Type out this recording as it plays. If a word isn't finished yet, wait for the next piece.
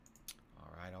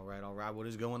All right. What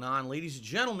is going on, ladies and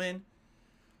gentlemen?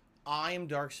 I am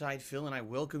Darkside Phil, and I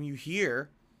welcome you here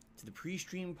to the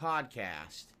Pre-Stream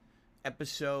Podcast,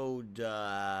 episode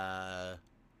 9,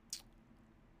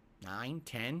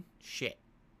 10? Shit.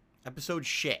 Episode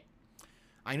shit.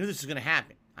 I knew this was going to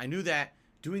happen. I knew that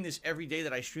doing this every day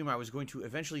that I stream, I was going to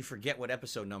eventually forget what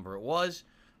episode number it was.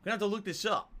 I'm going to have to look this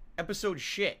up. Episode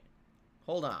shit.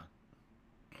 Hold on.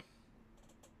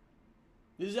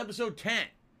 This is episode 10.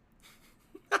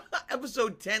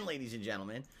 Episode 10, ladies and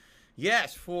gentlemen.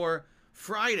 Yes, for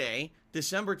Friday,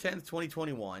 December 10th,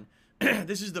 2021.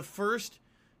 This is the first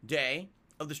day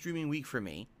of the streaming week for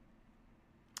me.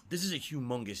 This is a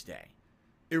humongous day.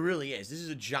 It really is. This is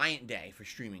a giant day for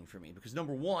streaming for me because,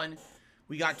 number one,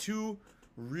 we got two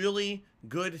really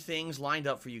good things lined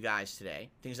up for you guys today.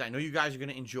 Things that I know you guys are going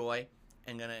to enjoy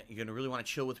and you're going to really want to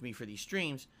chill with me for these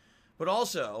streams. But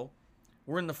also,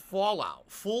 we're in the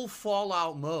full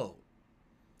Fallout mode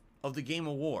of the Game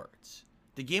Awards.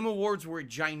 The Game Awards were a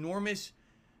ginormous,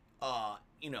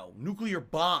 nuclear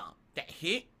bomb that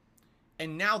hit,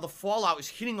 and now the fallout is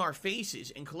hitting our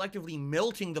faces and collectively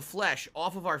melting the flesh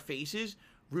off of our faces,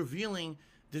 revealing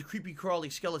the creepy crawly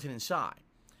skeleton inside.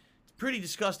 It's a pretty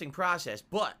disgusting process,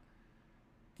 but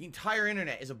the entire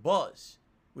internet is abuzz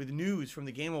with news from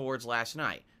the Game Awards last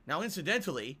night. Now,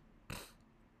 incidentally,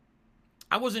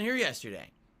 I wasn't here yesterday.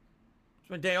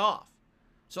 It's my day off.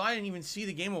 So I didn't even see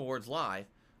the Game Awards live.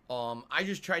 I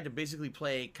just tried to basically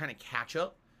play kind of catch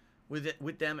up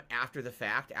with them after the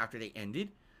fact, after they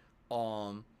ended.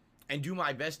 And do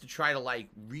my best to try to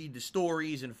read the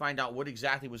stories and find out what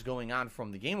exactly was going on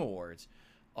from the Game Awards.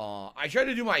 I tried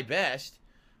to do my best,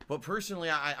 but personally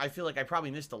I feel like I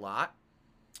probably missed a lot.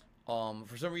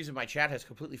 For some reason my chat has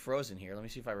completely frozen here. Let me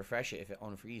see if I refresh it, if it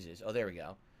unfreezes. Oh, there we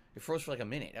go. It froze for like a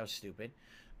minute. That was stupid.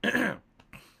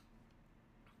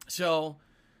 So,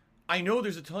 I know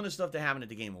there's a ton of stuff that happened at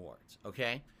the Game Awards,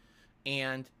 okay?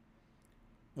 And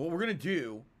what we're going to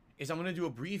do is I'm going to do a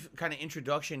brief kind of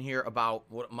introduction here about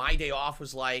what my day off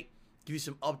was like, give you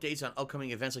some updates on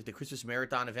upcoming events like the Christmas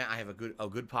Marathon event. I have a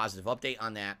good positive update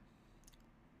on that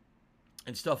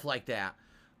and stuff like that.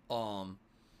 And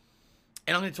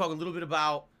I'm going to talk a little bit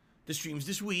about the streams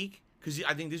this week, because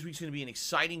I think this week's going to be an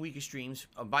exciting week of streams.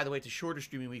 By the way, it's a shorter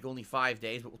streaming week, only 5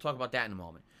 days, but we'll talk about that in a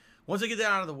moment. Once I get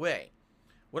that out of the way,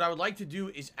 what I would like to do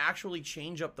is actually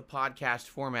change up the podcast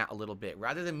format a little bit.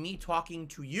 Rather than me talking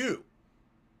to you,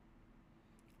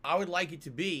 I would like it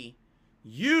to be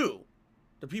you,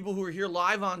 the people who are here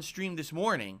live on stream this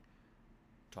morning,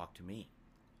 talk to me.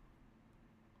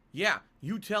 Yeah,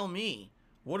 you tell me,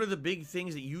 what are the big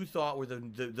things that you thought were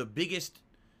the biggest,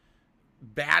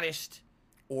 baddest,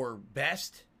 or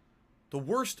best, the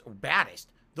worst or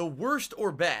baddest, the worst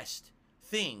or best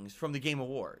things from the Game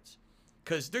Awards.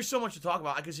 Because there's so much to talk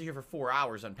about. I could sit here for 4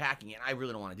 hours unpacking it, and I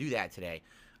really don't want to do that today.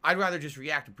 I'd rather just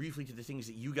react briefly to the things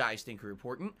that you guys think are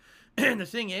important. And the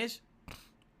thing is,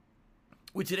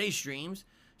 with today's streams,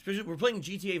 especially we're playing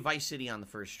GTA Vice City on the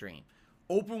first stream.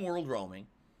 Open world roaming,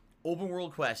 open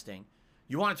world questing.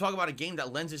 You want to talk about a game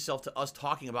that lends itself to us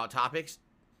talking about topics?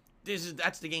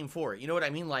 That's the game for it. You know what I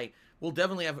mean? We'll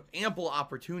definitely have ample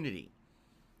opportunity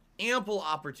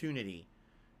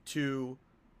to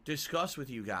discuss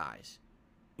with you guys,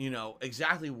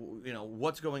 exactly,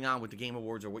 what's going on with the Game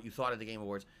Awards or what you thought of the Game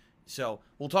Awards. So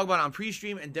we'll talk about it on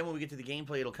pre-stream, and then when we get to the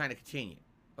gameplay, it'll kind of continue.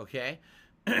 Okay?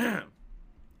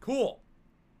 Cool.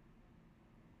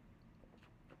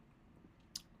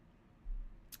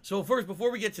 So first, before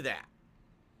we get to that,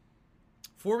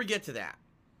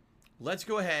 let's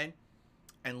go ahead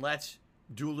and let's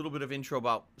do a little bit of intro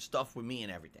about stuff with me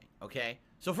and everything, okay?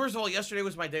 So first of all, yesterday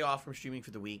was my day off from streaming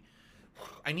for the week.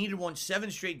 I needed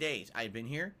 7 straight days I had been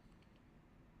here.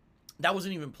 That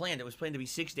wasn't even planned. It was planned to be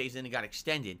 6 days, then it got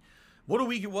extended. What a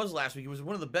week it was last week. It was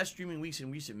one of the best streaming weeks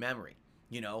in recent memory.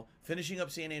 Finishing up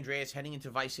San Andreas, heading into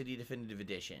Vice City Definitive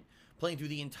Edition. Playing through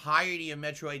the entirety of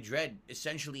Metroid Dread,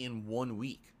 essentially in 1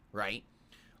 week, right?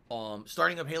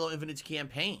 Starting up Halo Infinite's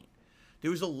campaign. There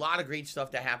was a lot of great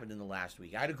stuff that happened in the last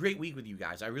week. I had a great week with you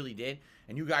guys. I really did.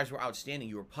 And you guys were outstanding.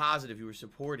 You were positive. You were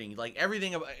supporting.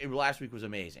 Everything about last week was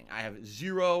amazing. I have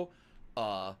zero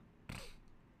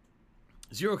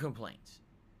complaints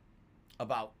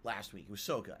about last week. It was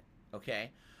so good. Okay?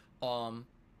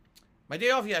 My day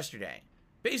off yesterday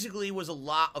basically was a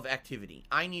lot of activity.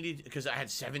 I needed, because I had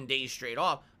 7 days straight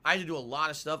off, I had to do a lot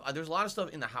of stuff. There's a lot of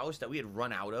stuff in the house that we had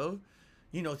run out of.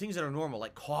 Things that are normal,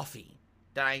 like coffee.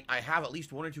 That I have at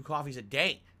least 1 or 2 coffees a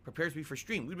day. Prepares me for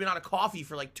stream. We've been out of coffee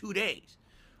for 2 days.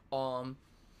 And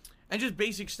just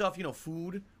basic stuff,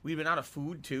 food. We've been out of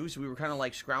food too, so we were kind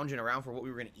of scrounging around for what we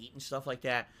were going to eat and stuff like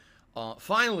that.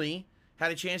 Finally,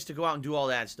 had a chance to go out and do all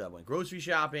that stuff. Went grocery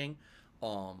shopping.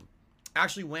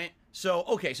 Actually went. So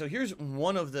here's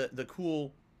one of the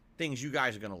cool things you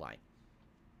guys are gonna like.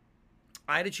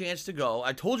 I had a chance to go.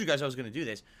 I told you guys I was gonna do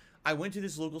this. I went to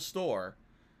this local store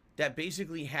that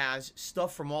basically has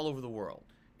stuff from all over the world.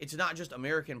 It's not just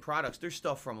American products. There's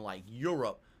stuff from like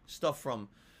Europe, stuff from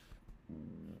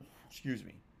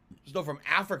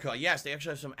Africa. Yes, they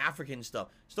actually have some African stuff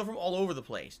from all over the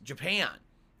place. Japan,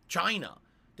 China.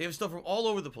 They have stuff from all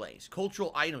over the place.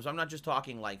 Cultural items. I'm not just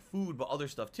talking like food, but other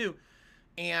stuff too.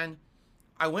 And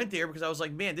I went there because I was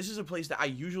like, man, this is a place that I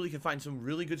usually can find some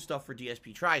really good stuff for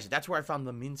DSP Tries It. That's where I found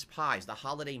the mince pies, the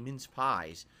holiday mince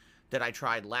pies that I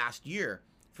tried last year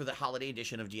for the holiday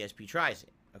edition of DSP Tries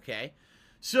It. Okay?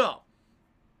 So,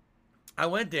 I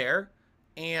went there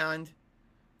and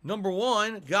number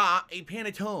one got a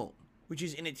panettone, which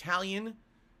is an Italian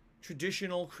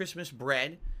traditional Christmas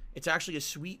bread. It's actually a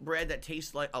sweet bread that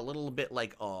tastes like a little bit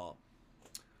like, how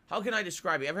can I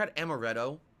describe it? You ever had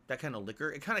amaretto? That kind of liquor?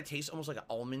 It kind of tastes almost like an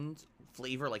almond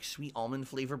flavor, like sweet almond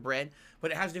flavor bread, but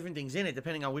it has different things in it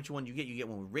depending on which one you get. You get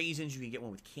one with raisins, you can get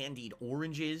one with candied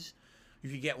oranges, you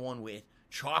could get one with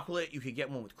chocolate, you could get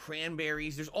one with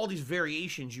cranberries. There's all these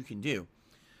variations you can do.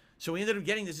 So we ended up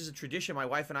getting this as a tradition my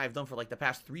wife and I have done for like the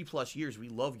past 3+ years. We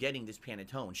love getting this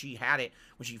panettone. She had it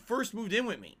when she first moved in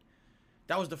with me.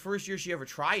 That was the first year she ever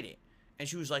tried it. And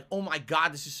she was like, oh my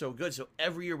God, this is so good. So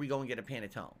every year we go and get a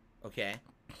panettone, okay?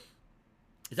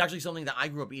 It's actually something that I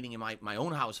grew up eating in my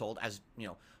own household as, you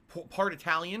know, part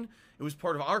Italian. It was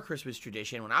part of our Christmas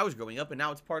tradition when I was growing up, and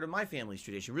now it's part of my family's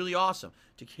tradition. Really awesome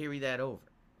to carry that over,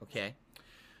 okay?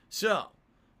 So,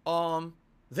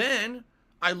 then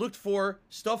I looked for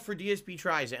stuff for DSP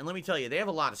Tries It, and let me tell you, they have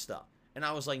a lot of stuff. And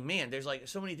I was like, man, there's like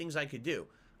so many things I could do.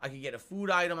 I could get a food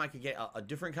item, I could get a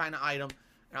different kind of item,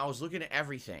 and I was looking at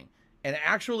everything. And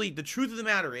actually, the truth of the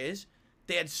matter is,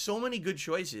 they had so many good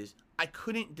choices, I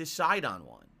couldn't decide on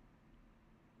one.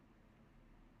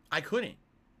 I couldn't.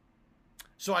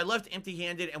 So I left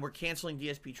empty-handed, and we're canceling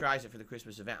DSP Tries It for the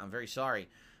Christmas event. I'm very sorry.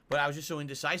 But I was just so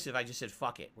indecisive, I just said,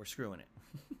 fuck it. We're screwing it.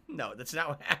 No, that's not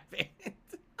what happened.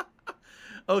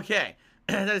 Okay.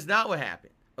 That is not what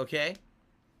happened. Okay?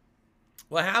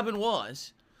 What happened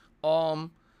was,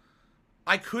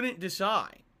 I couldn't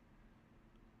decide.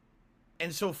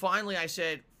 And so finally I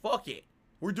said, fuck it.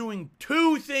 We're doing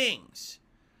two things.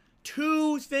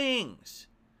 Two things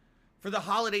for the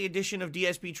holiday edition of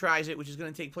DSP Tries It, which is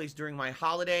going to take place during my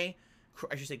holiday,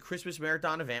 I should say Christmas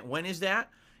Marathon event. When is that?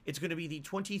 It's going to be the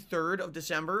 23rd of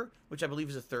December, which I believe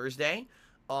is a Thursday.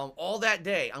 All that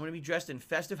day, I'm going to be dressed in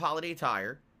festive holiday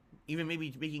attire, even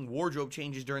maybe making wardrobe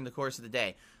changes during the course of the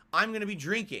day. I'm going to be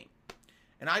drinking.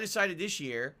 And I decided this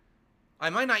year, I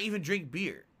might not even drink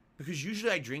beer, because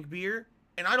usually I drink beer,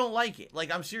 and I don't like it. Like,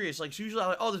 I'm serious. Like, usually I'm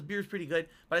like, oh, this beer's pretty good.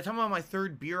 By the time I'm on my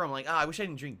third beer, I'm like, I wish I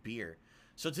didn't drink beer.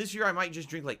 So this year, I might just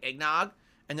drink, like, eggnog,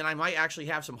 and then I might actually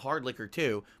have some hard liquor,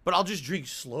 too. But I'll just drink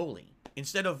slowly.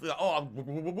 Instead of,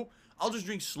 I'll just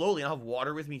drink slowly, and I'll have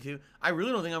water with me, too. I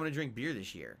really don't think I'm going to drink beer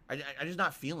this year. I'm just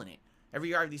not feeling it. Every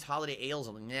year I have these holiday ales,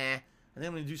 I'm like, nah. I think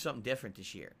I'm going to do something different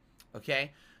this year.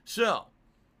 Okay? So,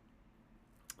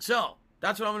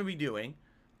 that's what I'm going to be doing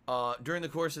during the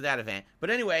course of that event. But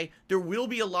anyway, there will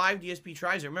be a live DSP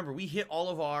Tries It. Remember, we hit all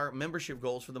of our membership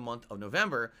goals for the month of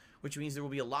November, which means there will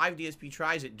be a live DSP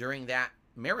Tries It during that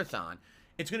marathon.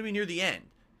 It's going to be near the end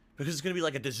because it's going to be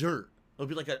like a dessert. It'll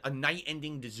be like a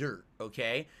night-ending dessert,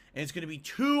 okay? And it's going to be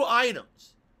 2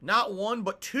 items. Not 1,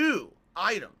 but 2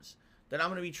 items that I'm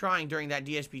going to be trying during that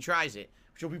DSP Tries It,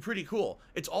 which will be pretty cool.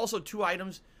 It's also 2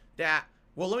 items that,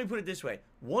 well, let me put it this way.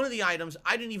 One of the items,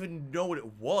 I didn't even know what it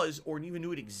was or even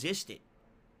knew it existed.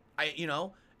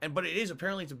 But it is,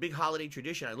 apparently it's a big holiday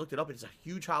tradition. I looked it up. It's a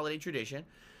huge holiday tradition.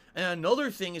 And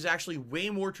another thing is actually way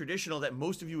more traditional that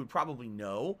most of you would probably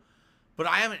know, but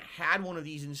I haven't had one of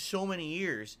these in so many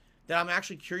years that I'm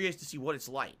actually curious to see what it's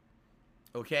like.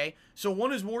 Okay? So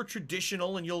one is more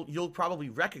traditional and you'll probably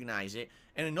recognize it,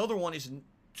 and another one is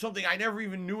something I never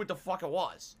even knew what the fuck it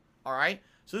was. All right?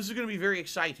 So this is going to be very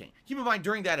exciting. Keep in mind,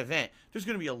 during that event, there's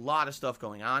going to be a lot of stuff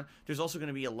going on. There's also going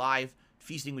to be a live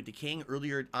Feasting with the King.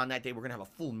 Earlier on that day, we're going to have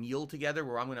a full meal together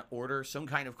where I'm going to order some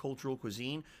kind of cultural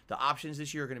cuisine. The options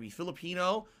this year are going to be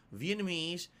Filipino,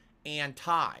 Vietnamese, and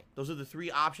Thai. Those are the 3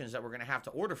 options that we're going to have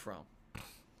to order from.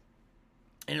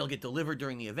 And it'll get delivered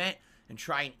during the event and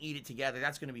try and eat it together.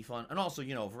 That's going to be fun. And also,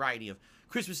 a variety of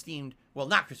Christmas-themed, well,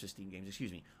 not Christmas-themed games,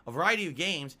 excuse me. A variety of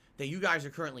games that you guys are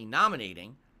currently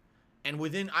nominating. And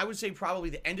within, I would say,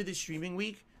 probably the end of this streaming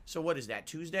week. So what is that,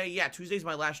 Tuesday? Yeah, Tuesday's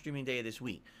my last streaming day of this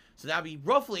week. So that'll be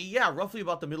roughly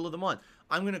about the middle of the month.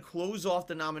 I'm going to close off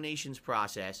the nominations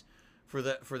process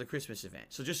for the Christmas event.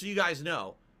 So just so you guys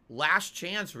know, last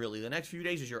chance, really. The next few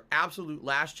days is your absolute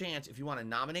last chance. If you want to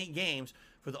nominate games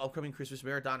for the upcoming Christmas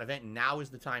Marathon event, now is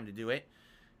the time to do it.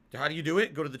 How do you do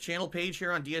it? Go to the channel page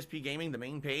here on DSP Gaming, the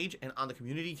main page, and on the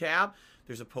community tab,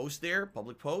 there's a post there,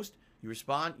 public post. You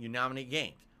respond, you nominate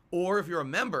games. Or if you're a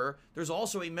member, there's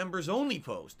also a members only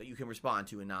post that you can respond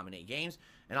to and nominate games.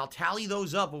 And I'll tally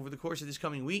those up over the course of this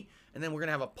coming week. And then we're going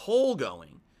to have a poll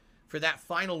going for that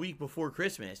final week before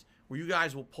Christmas, where you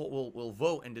guys will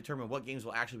vote and determine what games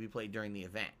will actually be played during the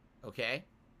event. Okay?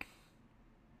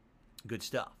 Good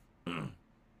stuff.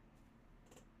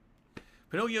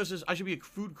 Pinocchio says, I should be a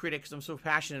food critic because I'm so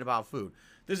passionate about food.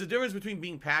 There's a difference between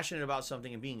being passionate about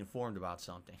something and being informed about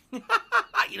something.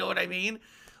 You know what I mean?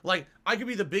 Like, I could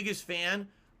be the biggest fan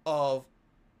of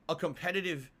a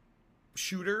competitive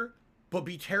shooter, but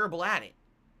be terrible at it.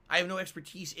 I have no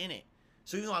expertise in it.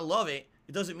 So even though I love it,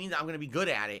 it doesn't mean that I'm going to be good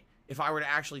at it if I were to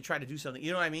actually try to do something.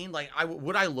 You know what I mean? Like,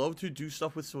 would I love to do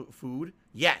stuff with food?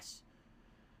 Yes.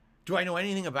 Do I know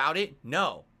anything about it?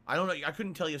 No. I don't know. I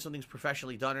couldn't tell you if something's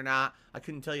professionally done or not. I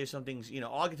couldn't tell you if something's,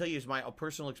 all I can tell you is my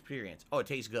personal experience. Oh, it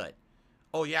tastes good.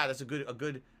 Oh, yeah, that's a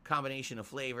good combination of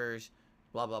flavors,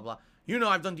 blah, blah, blah.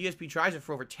 I've done DSP Tries It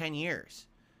for over 10 years.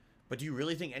 But do you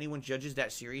really think anyone judges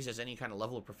that series as any kind of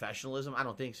level of professionalism? I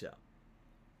don't think so.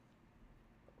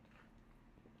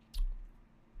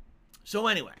 So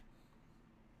anyway,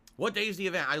 what day is the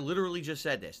event? I literally just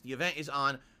said this. The event is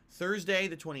on Thursday,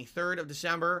 the 23rd of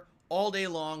December, all day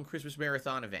long Christmas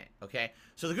Marathon event, okay?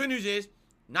 So the good news is,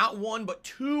 not one, but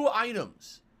 2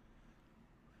 items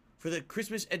for the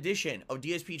Christmas edition of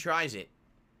DSP Tries It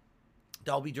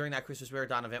that'll be during that Christmas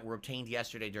Marathon event were obtained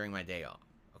yesterday during my day off,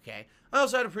 okay? I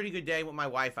also had a pretty good day with my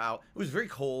wife out. It was very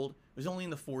cold. It was only in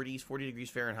the 40s, 40 degrees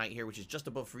Fahrenheit here, which is just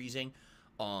above freezing.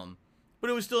 But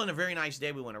it was still in a very nice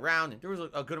day. We went around, and there was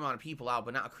a good amount of people out,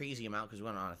 but not a crazy amount because we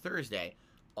went on a Thursday.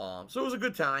 So it was a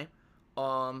good time.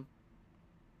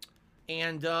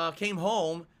 And came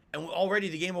home, and already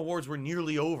the Game Awards were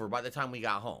nearly over by the time we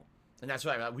got home. And that's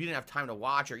why we didn't have time to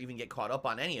watch or even get caught up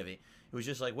on any of it. It was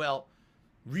just like, well,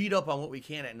 read up on what we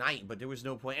can at night, but there was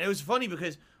no point. And it was funny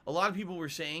because a lot of people were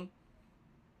saying,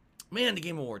 man, the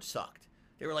Game Awards sucked.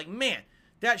 They were like, man,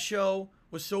 that show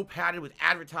was so padded with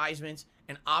advertisements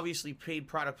and obviously paid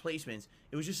product placements.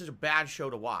 It was just such a bad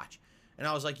show to watch. And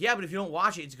I was like, yeah, but if you don't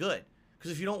watch it, it's good. Because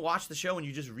if you don't watch the show and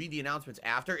you just read the announcements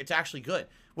after, it's actually good.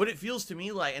 What it feels to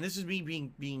me like, and this is me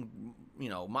being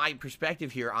my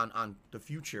perspective here on the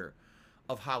future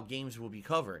of how games will be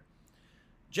covered.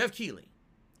 Jeff Keighley,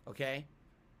 okay?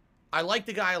 I like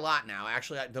the guy a lot now.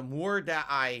 Actually, the more that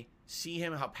I see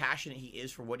him, how passionate he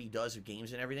is for what he does with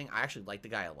games and everything, I actually like the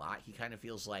guy a lot. He kind of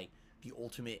feels like the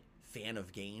ultimate fan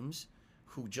of games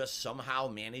who just somehow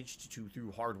managed to,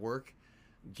 through hard work,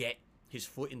 get his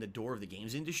foot in the door of the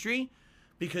games industry.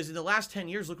 Because in the last 10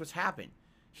 years, look what's happened.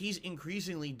 He's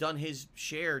increasingly done his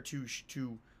share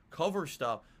to cover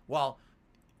stuff, while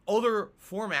other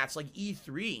formats like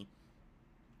E3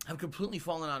 have completely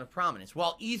fallen out of prominence.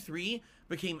 While E3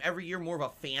 became every year more of a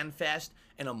fan fest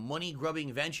and a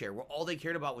money-grubbing venture where all they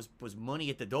cared about was money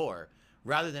at the door,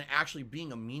 rather than actually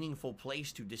being a meaningful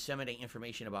place to disseminate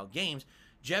information about games,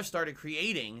 Jeff started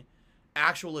creating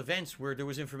actual events where there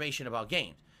was information about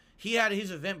games. He had his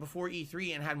event before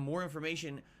E3 and had more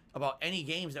information about any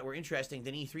games that were interesting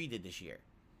than E3 did this year.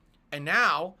 And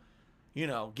now,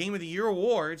 Game of the Year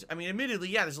awards, I mean, admittedly,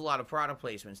 yeah, there's a lot of product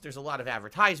placements. There's a lot of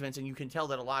advertisements, and you can tell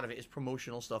that a lot of it is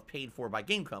promotional stuff paid for by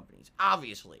game companies,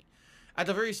 obviously. At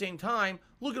the very same time,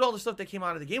 look at all the stuff that came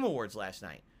out of the Game Awards last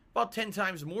night. About 10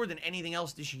 times more than anything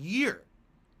else this year.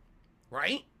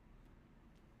 Right?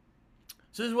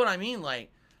 So this is what I mean.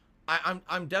 Like,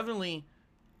 I'm definitely...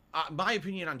 my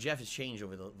opinion on Jeff has changed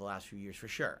over the last few years, for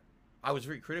sure. I was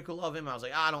very critical of him. I was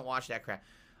like, I don't watch that crap.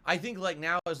 I think, like,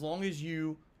 now, as long as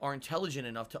you are intelligent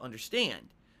enough to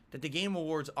understand that the Game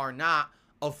Awards are not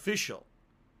official.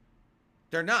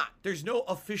 They're not. There's no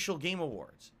official Game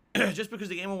Awards. Just because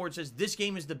the Game Award says this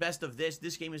game is the best of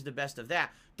this game is the best of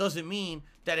that, doesn't mean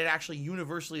that it actually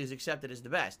universally is accepted as the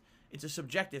best. It's a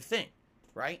subjective thing,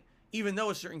 right? Even though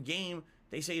a certain game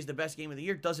they say is the best game of the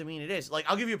year, doesn't mean it is. Like,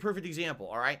 I'll give you a perfect example,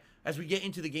 all right? As we get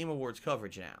into the Game Awards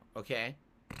coverage now, okay?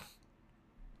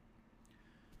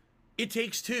 It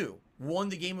Takes Two won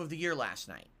the Game of the Year last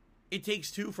night. It Takes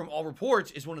Two, from all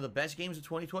reports, is one of the best games of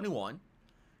 2021.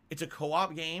 It's a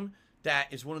co-op game that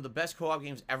is one of the best co-op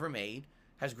games ever made.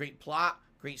 Has great plot,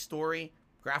 great story.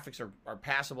 Graphics are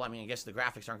passable. I mean, I guess the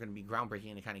graphics aren't going to be groundbreaking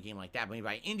in a kind of game like that. But made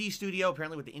by an indie studio.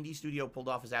 Apparently what the indie studio pulled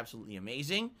off is absolutely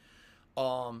amazing.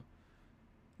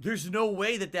 There's no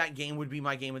way that game would be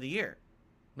my game of the year.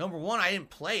 Number one, I didn't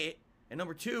play it. And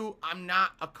number two, I'm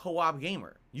not a co-op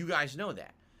gamer. You guys know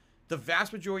that. The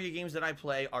vast majority of games that I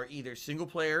play are either single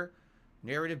player,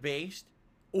 narrative based,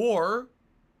 or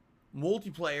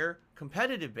multiplayer,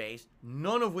 competitive based,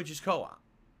 none of which is co-op.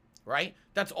 Right?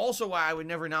 That's also why I would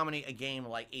never nominate a game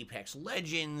like Apex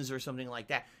Legends or something like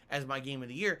that as my game of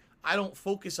the year. I don't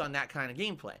focus on that kind of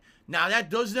gameplay. Now, that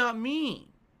does not mean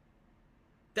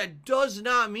that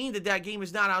that game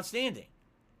is not outstanding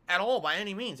at all by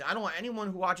any means. I don't want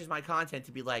anyone who watches my content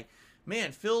to be like,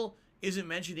 man, Phil isn't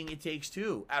mentioning It Takes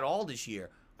Two at all this year.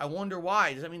 I wonder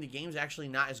why. Does that mean the game's actually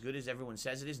not as good as everyone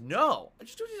says it is? No.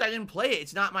 I didn't play it.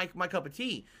 It's not my cup of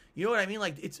tea. You know what I mean?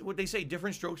 Like, it's what they say,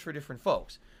 different strokes for different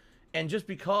folks. And just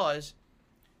because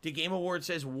the Game Award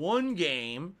says one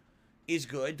game is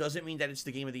good doesn't mean that it's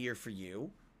the game of the year for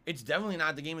you. It's definitely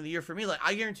not the game of the year for me. Like,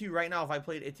 I guarantee you right now, if I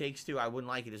played It Takes Two, I wouldn't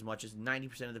like it as much as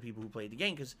 90% of the people who played the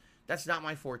game, because that's not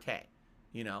my forte,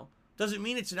 you know? Doesn't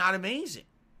mean it's not amazing.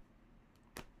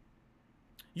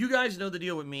 You guys know the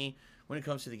deal with me when it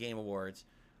comes to the Game Awards.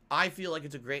 I feel like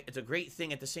it's a great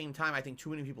thing. At the same time, I think too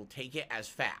many people take it as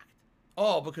fact.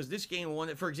 Oh, because this game won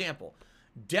it. For example,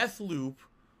 Deathloop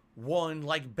won,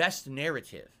 like, Best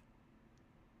Narrative.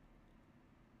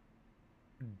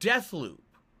 Deathloop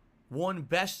won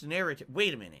Best Narrative.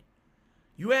 Wait a minute.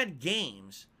 You had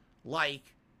games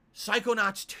like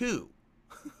Psychonauts 2,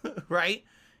 right?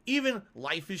 Even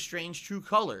Life is Strange True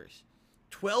Colors,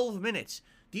 12 Minutes.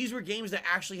 These were games that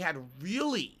actually had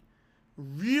really,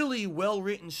 really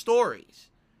well-written stories.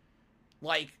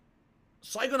 Like,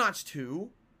 Psychonauts 2,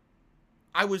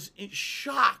 I was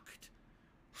shocked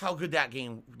how good that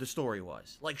game, the story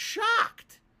was. Like,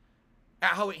 shocked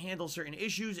at how it handled certain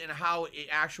issues and how it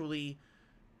actually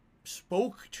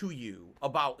spoke to you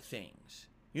about things.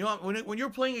 You know, when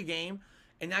you're playing a game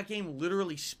and that game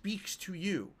literally speaks to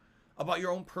you about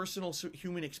your own personal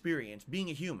human experience,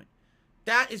 being a human,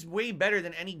 that is way better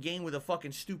than any game with a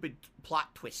fucking stupid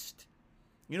plot twist.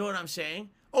 You know what I'm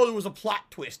saying? Oh, there was a plot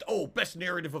twist. Oh, best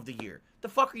narrative of the year. The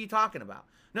fuck are you talking about?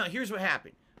 Now, here's what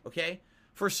happened, okay?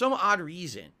 For some odd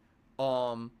reason,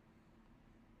 oh,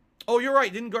 you're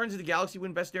right. Didn't Guardians of the Galaxy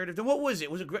win Best Narrative? Then what was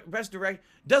it? Was it Best Direct?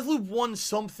 Deathloop won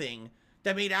something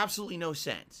that made absolutely no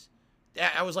sense.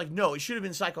 I was like, no, it should have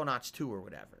been Psychonauts 2 or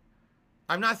whatever.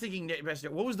 I'm not thinking Best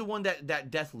Narrative. What was the one that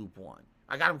Deathloop won?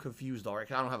 I got them confused already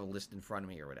because I don't have a list in front of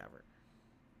me or whatever.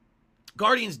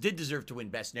 Guardians did deserve to win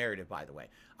Best Narrative, by the way.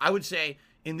 I would say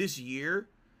in this year,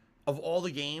 of all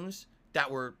the games that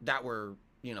were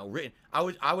you know, written, I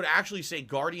would actually say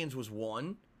Guardians was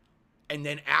 1, and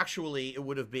then actually it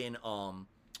would have been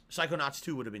Psychonauts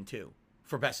 2 would have been 2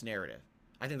 for Best Narrative.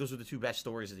 I think those were the two best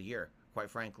stories of the year, quite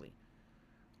frankly.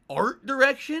 Art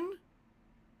direction?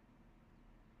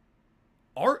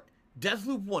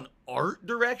 Deathloop won art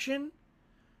direction?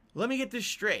 Let me get this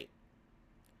straight.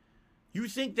 You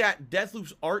think that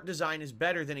Deathloop's art design is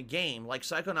better than a game like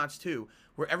Psychonauts 2,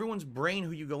 where everyone's brain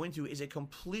who you go into is a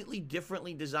completely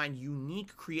differently designed,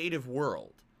 unique, creative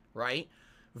world, right?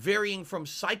 Varying from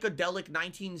psychedelic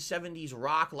 1970s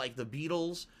rock like the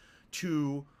Beatles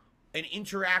to an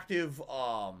interactive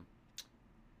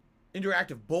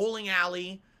bowling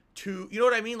alley to, you know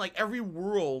what I mean? Like every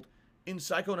world in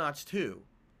Psychonauts 2,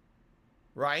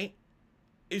 right,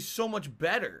 is so much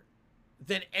better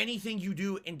than anything you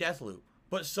do in Deathloop.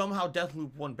 But somehow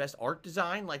Deathloop won Best Art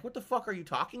Design? Like, what the fuck are you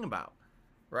talking about?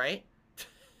 Right?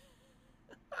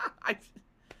 I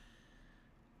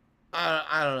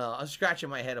don't know. I'm scratching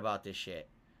my head about this shit.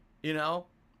 You know?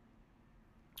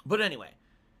 But anyway,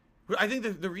 I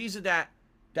think the reason that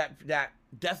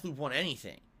Deathloop won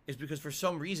anything is because for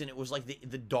some reason it was like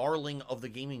the darling of the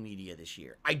gaming media this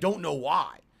year. I don't know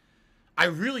why. I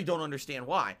really don't understand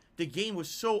why. The game was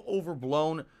so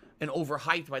overblown and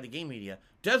overhyped by the game media.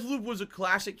 Deathloop was a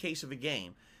classic case of a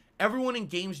game. Everyone in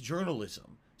games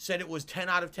journalism said it was 10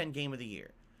 out of 10 game of the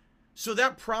year. So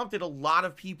that prompted a lot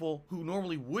of people who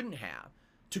normally wouldn't have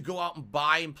to go out and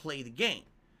buy and play the game.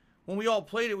 When we all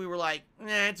played it, we were like,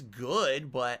 nah, it's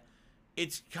good, but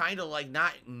it's kind of like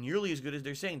not nearly as good as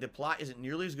they're saying. The plot isn't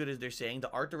nearly as good as they're saying.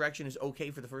 The art direction is okay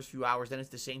for the first few hours, then it's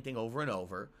the same thing over and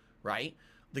over, right?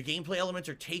 The gameplay elements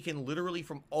are taken literally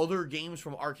from other games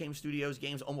from Arcane Studios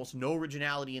games. Almost no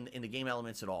originality in the game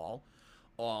elements at all.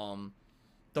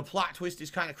 The plot twist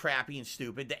is kind of crappy and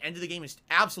stupid. The end of the game is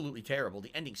absolutely terrible.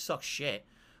 The ending sucks shit.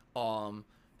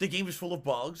 The game is full of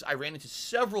bugs. I ran into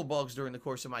several bugs during the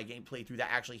course of my game playthrough that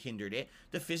actually hindered it.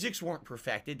 The physics weren't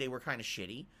perfected. They were kind of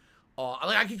shitty.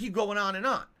 I could keep going on and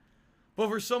on. But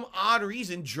for some odd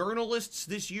reason, journalists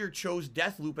this year chose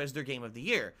Deathloop as their game of the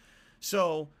year.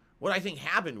 So what I think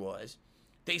happened was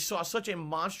they saw such a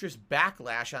monstrous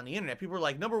backlash on the internet. People were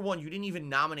like, number one, you didn't even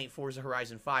nominate Forza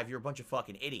Horizon 5. You're a bunch of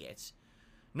fucking idiots.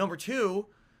 Number two,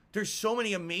 there's so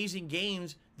many amazing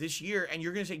games this year, and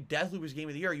you're going to say Deathloop is Game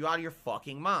of the Year. Are you out of your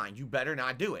fucking mind? You better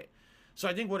not do it. So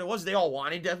I think what it was, they all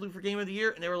wanted Deathloop for Game of the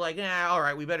Year, and they were like, all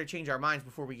right, we better change our minds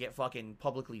before we get fucking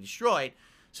publicly destroyed.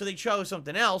 So they chose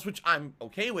something else, which I'm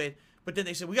okay with, but then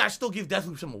they said, we got to still give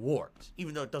Deathloop some awards,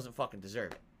 even though it doesn't fucking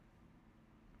deserve it.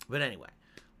 But anyway,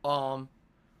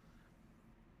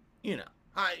 you know,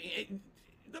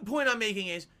 the point I'm making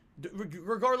is,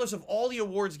 regardless of all the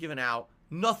awards given out,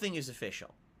 nothing is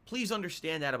official. Please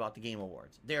understand that about the Game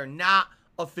Awards. They're not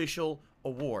official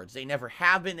awards. They never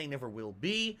have been. They never will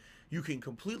be. You can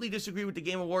completely disagree with the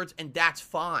Game Awards, and that's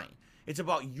fine. It's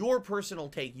about your personal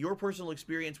take, your personal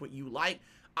experience, what you like.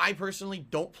 I personally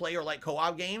don't play or like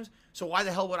co-op games, so why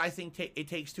the hell would I think It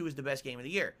Takes Two is the best game of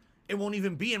the year? It won't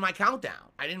even be in my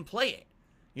countdown. I didn't play it,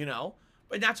 you know?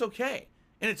 But that's okay.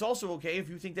 And it's also okay if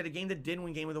you think that a game that didn't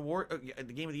win the Game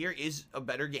of the Year is a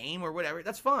better game or whatever.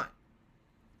 That's fine.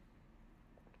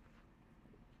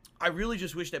 I really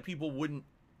just wish that people wouldn't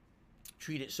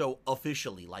treat it so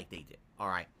officially like they did. All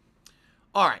right.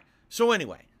 All right. So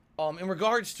anyway, in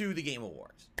regards to the Game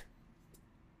Awards,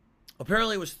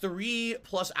 apparently it was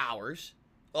 3+ hours.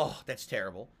 Oh, that's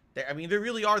terrible. I mean, they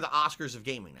really are the Oscars of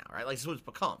gaming now, right? Like, this is what it's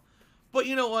become. But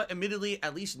you know what? Admittedly,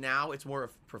 at least now it's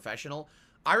more professional.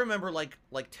 I remember like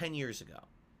 10 years ago,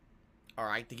 all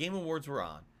right, the Game Awards were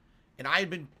on, and I had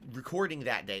been recording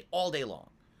that day all day long.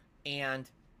 And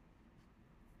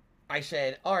I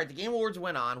said, all right, the Game Awards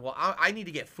went on. Well, I need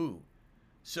to get food.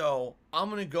 So I'm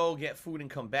going to go get food and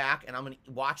come back, and I'm going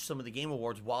to watch some of the Game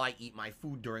Awards while I eat my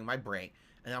food during my break.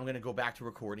 And I'm going to go back to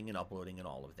recording and uploading and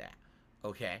all of that.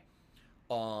 Okay?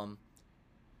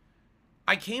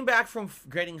 I came back from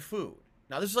getting food.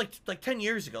 Now, this is like 10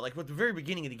 years ago, like at the very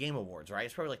beginning of the Game Awards, right?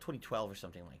 It's probably like 2012 or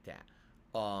something like that.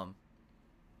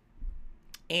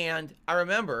 And I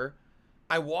remember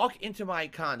I walk into my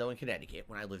condo in Connecticut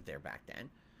when I lived there back then,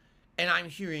 and I'm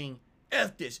hearing,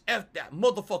 F this, F that,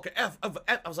 motherfucker, F.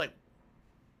 I was like,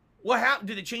 what happened?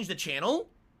 Did it change the channel?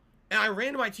 And I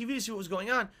ran to my TV to see what was going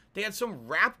on. They had some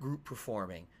rap group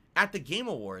performing at the Game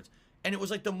Awards, and it was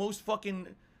like the most fucking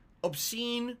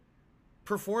obscene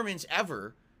performance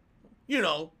ever. You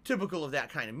know, typical of that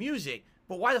kind of music.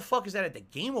 But why the fuck is that at the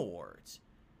Game Awards?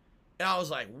 And I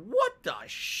was like, what the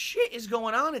shit is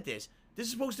going on at this? This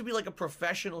is supposed to be like a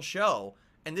professional show,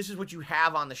 and this is what you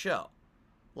have on the show.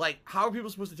 Like, how are people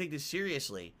supposed to take this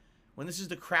seriously when this is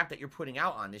the crap that you're putting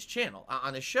out on this channel,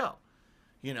 on this show?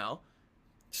 You know?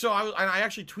 So I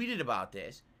actually tweeted about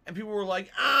this, and people were like,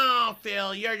 "Oh,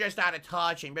 Phil, you're just out of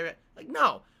touch." And like,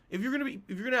 no. If you're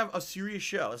gonna have a serious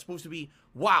show, it's supposed to be,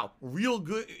 wow, real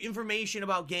good information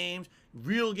about games,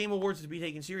 real Game Awards to be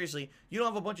taken seriously. You don't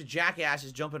have a bunch of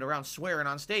jackasses jumping around swearing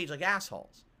on stage like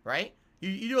assholes, right?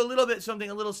 You do a little bit something,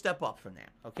 a little step up from that,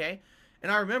 okay? And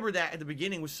I remember that at the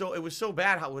beginning it was so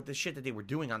bad with the shit that they were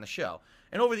doing on the show.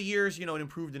 And over the years, you know, it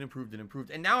improved and improved and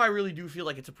improved. And now I really do feel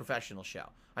like it's a professional show.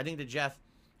 I think that Jeff,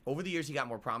 over the years, he got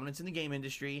more prominence in the game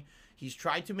industry. He's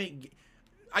tried to make,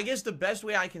 I guess the best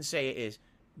way I can say it is,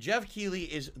 Jeff Keighley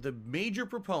is the major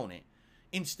proponent.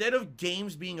 Instead of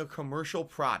games being a commercial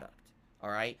product, all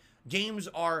right? Games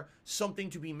are something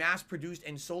to be mass-produced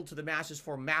and sold to the masses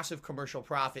for massive commercial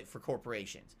profit for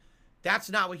corporations. That's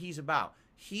not what he's about.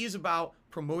 He is about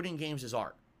promoting games as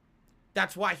art.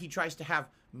 That's why he tries to have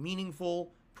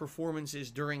meaningful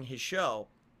performances during his show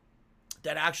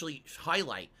that actually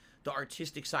highlight the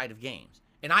artistic side of games.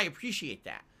 And I appreciate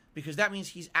that, because that means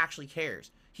he actually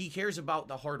cares. He cares about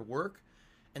the hard work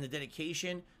and the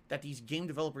dedication that these game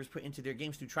developers put into their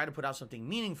games to try to put out something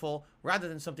meaningful rather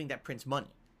than something that prints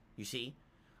money. You see?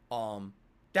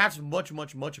 That's much,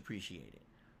 much, much appreciated.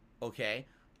 Okay?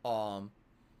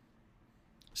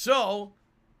 So,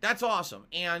 that's awesome.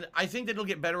 And I think that it'll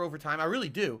get better over time. I really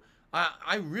do.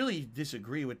 I really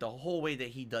disagree with the whole way that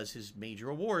he does his major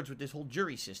awards with this whole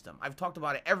jury system. I've talked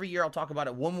about it every year. I'll talk about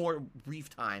it one more brief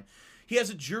time. He has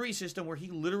a jury system where he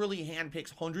literally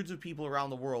handpicks hundreds of people around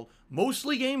the world,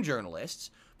 mostly game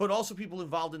journalists, but also people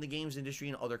involved in the games industry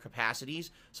in other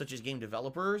capacities, such as game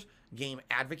developers, game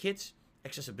advocates,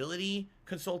 accessibility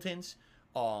consultants,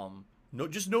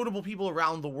 just notable people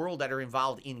around the world that are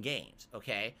involved in games,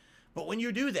 okay? But when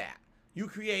you do that, you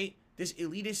create this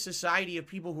elitist society of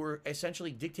people who are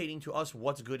essentially dictating to us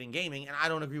what's good in gaming, and I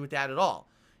don't agree with that at all.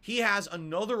 He has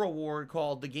another award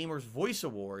called the Gamer's Voice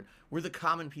Award, where the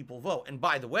common people vote. And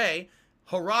by the way,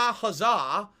 hurrah,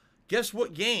 huzzah, guess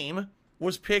what game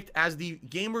was picked as the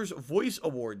Gamer's Voice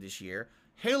Award this year?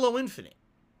 Halo Infinite.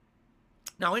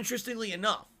 Now, interestingly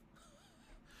enough,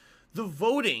 The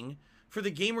voting for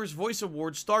the Gamers Voice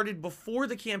Award started before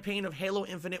the campaign of Halo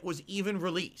Infinite was even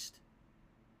released.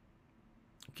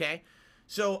 Okay?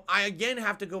 So I again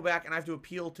have to go back and I have to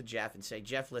appeal to Jeff and say,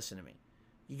 Jeff, listen to me.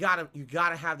 You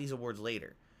gotta have these awards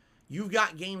later. You've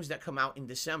got games that come out in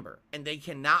December, and they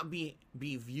cannot be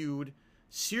viewed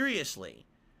seriously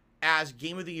as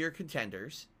Game of the Year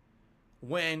contenders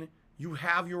when you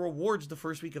have your awards the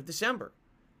first week of December.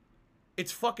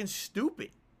 It's fucking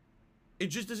stupid. It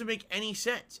just doesn't make any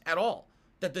sense at all.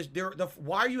 That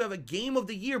why you have a Game of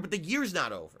the Year, but the year's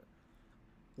not over.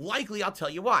 Likely, I'll tell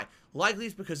you why. Likely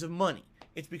it's because of money.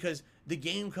 It's because the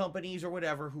game companies or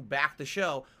whatever who back the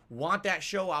show want that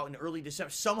show out in early December.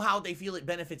 Somehow they feel it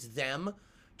benefits them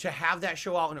to have that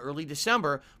show out in early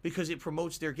December because it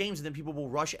promotes their games, and then people will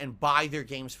rush and buy their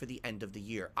games for the end of the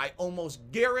year. I almost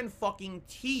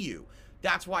guarantee you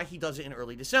that's why he does it in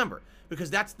early December,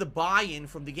 because that's the buy-in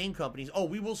from the game companies. Oh,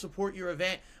 we will support your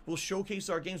event. We'll showcase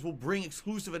our games. We'll bring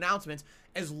exclusive announcements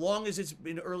as long as it's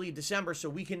in early December so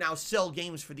we can now sell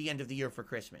games for the end of the year for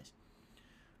Christmas.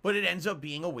 But it ends up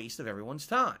being a waste of everyone's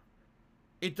time.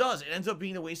 It does. It ends up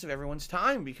being a waste of everyone's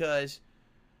time because,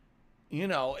 you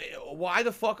know, why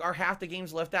the fuck are half the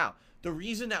games left out? The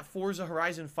reason that Forza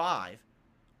Horizon 5,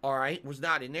 all right, was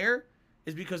not in there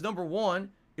is because, number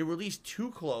one, it released too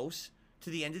close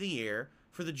to the end of the year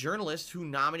for the journalists who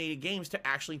nominated games to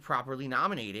actually properly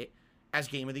nominate it as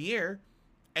Game of the Year.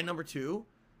 And number two,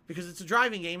 because it's a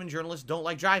driving game and journalists don't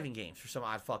like driving games for some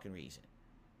odd fucking reason.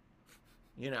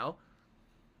 You know?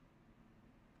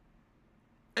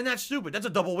 And that's stupid. That's a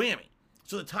double whammy.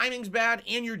 So the timing's bad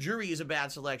and your jury is a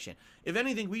bad selection. If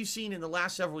anything, we've seen in the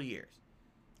last several years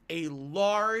a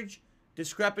large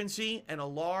discrepancy and a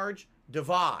large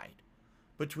divide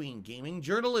between gaming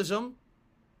journalism,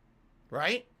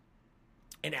 right,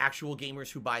 and actual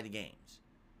gamers who buy the games.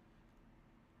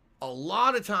 A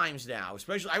lot of times now,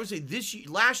 especially, I would say this year,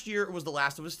 last year it was The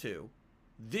Last of Us 2.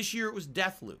 This year it was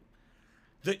Deathloop.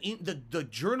 The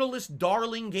journalist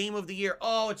darling game of the year.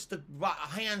 Oh, it's the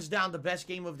hands down the best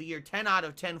game of the year. 10 out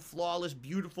of 10, flawless,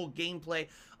 beautiful gameplay,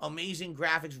 amazing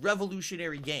graphics,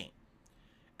 revolutionary game.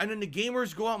 And then the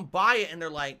gamers go out and buy it and they're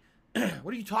like,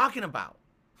 what are you talking about?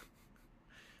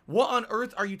 What on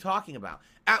earth are you talking about?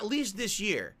 At least this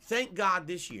year, thank God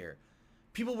this year,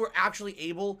 people were actually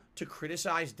able to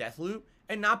criticize Deathloop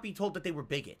and not be told that they were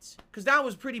bigots. Because that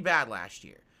was pretty bad last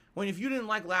year. When if you didn't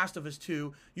like Last of Us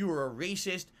 2, you were a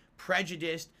racist,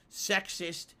 prejudiced,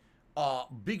 sexist,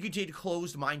 bigoted,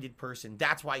 closed-minded person.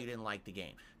 That's why you didn't like the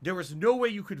game. There was no way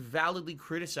you could validly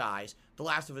criticize The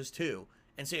Last of Us 2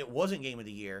 and say it wasn't Game of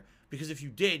the Year, because if you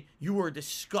did, you were a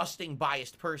disgusting,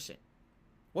 biased person.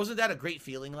 Wasn't that a great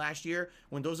feeling last year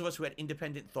when those of us who had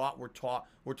independent thought were told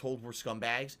we're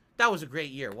scumbags? That was a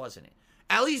great year, wasn't it?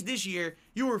 At least this year,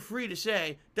 you were free to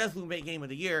say Deathloop made Game of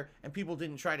the Year, and people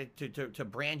didn't try to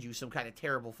brand you some kind of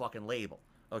terrible fucking label,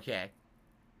 okay?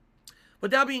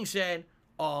 But that being said,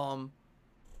 by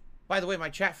the way, my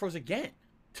chat froze again.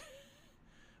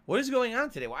 What is going on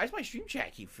today? Why does my stream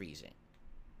chat keep freezing?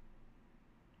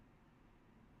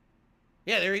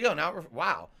 Yeah, there you go. Now,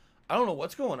 wow. I don't know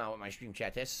what's going on with my stream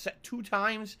chat. That's set 2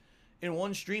 times in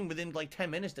one stream within like 10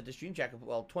 minutes that the stream chat,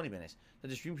 well, 20 minutes, that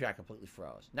the stream chat completely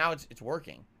froze. Now it's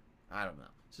working. I don't know.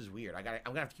 This is weird. I'm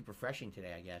gonna have to keep refreshing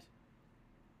today, I guess.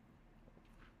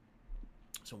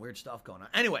 Some weird stuff going on.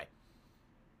 Anyway,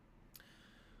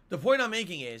 the point I'm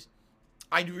making is,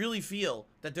 I really feel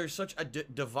that there's such a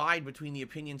divide between the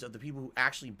opinions of the people who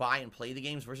actually buy and play the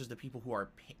games versus the people who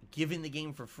are given the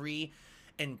game for free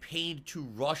and paid to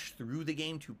rush through the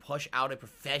game to push out a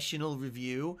professional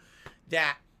review,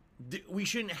 that we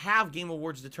shouldn't have game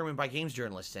awards determined by games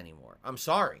journalists anymore. I'm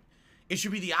sorry. It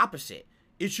should be the opposite.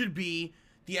 It should be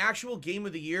the actual game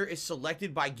of the year is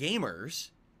selected by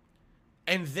gamers,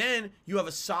 and then you have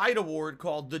a side award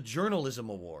called the Journalism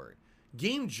Award.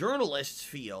 Game journalists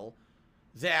feel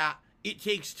that It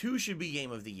Takes Two should be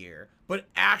game of the year, but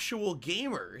actual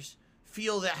gamers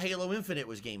feel that Halo Infinite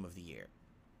was game of the year.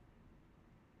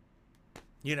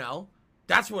 You know?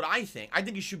 That's what I think. I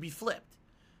think it should be flipped.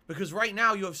 Because right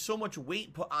now you have so much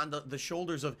weight put on the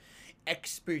shoulders of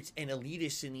experts and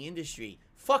elitists in the industry.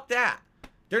 Fuck that.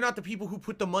 They're not the people who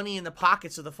put the money in the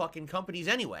pockets of the fucking companies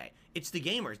anyway. It's the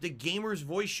gamers. The gamers'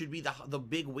 voice should be the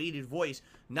big weighted voice,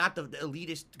 not the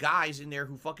elitist guys in there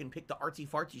who fucking pick the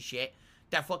artsy-fartsy shit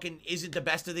that fucking isn't the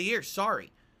best of the year.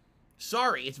 Sorry.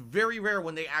 Sorry. It's very rare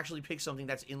when they actually pick something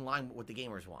that's in line with what the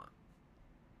gamers want.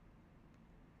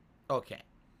 Okay.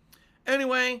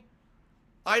 Anyway,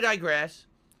 I digress.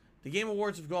 The Game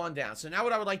Awards have gone down. So now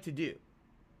what I would like to do,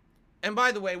 and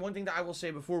by the way, one thing that I will say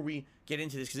before we get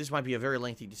into this, because this might be a very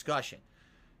lengthy discussion,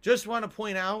 just want to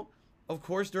point out of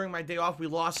course, during my day off, we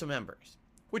lost some members,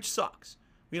 which sucks.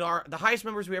 You know, the highest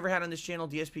members we ever had on this channel,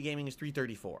 DSP Gaming, is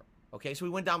 334. Okay, so we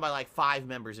went down by like 5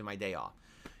 members in my day off.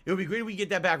 It would be great if we get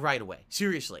that back right away.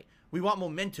 Seriously. We want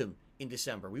momentum in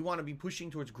December. We want to be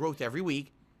pushing towards growth every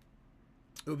week.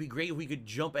 It would be great if we could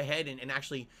jump ahead and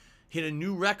actually hit a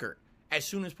new record as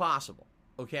soon as possible.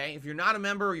 Okay? If you're not a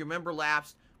member or your member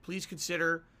lapsed, please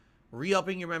consider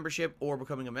re-upping your membership or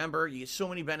becoming a member. You get so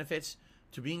many benefits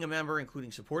to being a member,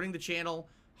 including supporting the channel,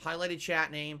 highlighted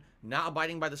chat name, not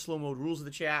abiding by the slow mode rules of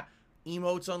the chat,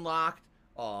 emotes unlocked,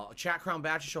 a chat crown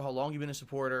badge to show how long you've been a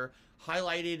supporter,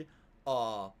 highlighted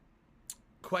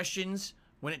questions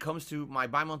when it comes to my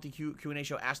bi-monthly Q&A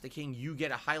show, Ask the King. You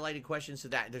get a highlighted question so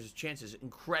that there's chances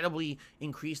incredibly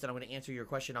increased that I'm going to answer your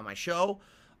question on my show.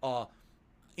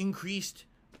 Increased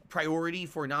priority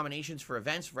for nominations for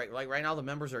events. Like right now, the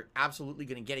members are absolutely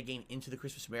going to get a game into the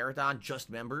Christmas Marathon,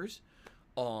 just members.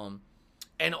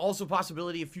 And also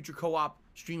possibility of future co-op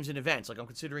streams and events. Like I'm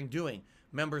considering doing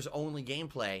members-only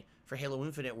gameplay for Halo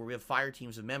Infinite where we have fire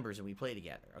teams of members and we play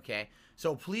together, okay?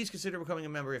 So please consider becoming a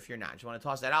member if you're not. Just want to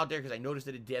toss that out there because I noticed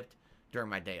that it dipped during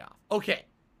my day off. Okay.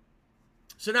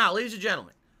 So now, ladies and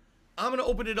gentlemen, I'm going to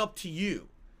open it up to you.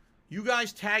 You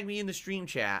guys tag me in the stream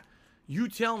chat. You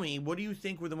tell me, what do you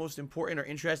think were the most important or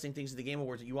interesting things of the Game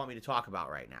Awards that you want me to talk about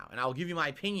right now? And I'll give you my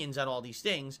opinions on all these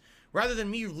things. Rather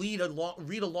than me read a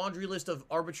laundry list of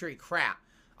arbitrary crap,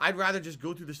 I'd rather just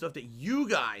go through the stuff that you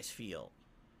guys feel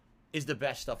is the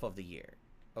best stuff of the year.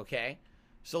 Okay?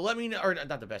 So let me know, or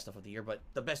not the best stuff of the year, but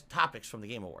the best topics from the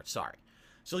Game Awards. Sorry.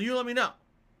 So you let me know.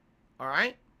 All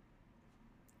right?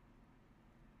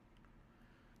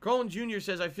 Colin Jr.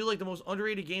 says, I feel like the most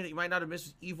underrated game that you might not have missed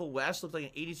was Evil West. Looked like an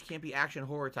 80s campy action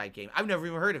horror type game. I've never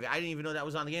even heard of it. I didn't even know that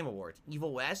was on the Game Awards.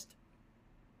 Evil West?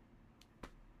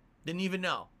 Didn't even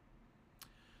know.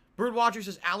 Birdwatcher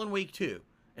says Alan Wake 2.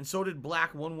 And so did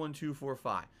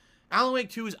Black11245. Alan Wake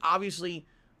 2 is obviously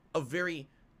a very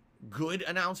good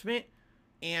announcement.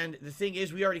 And the thing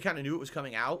is, we already kind of knew it was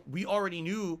coming out. We already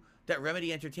knew that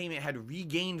Remedy Entertainment had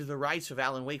regained the rights of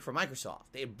Alan Wake from Microsoft.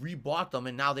 They had rebought them,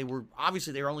 and now they were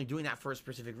only doing that for a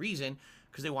specific reason,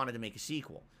 because they wanted to make a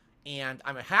sequel. And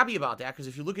I'm happy about that, because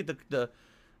if you look at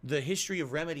the history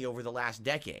of Remedy over the last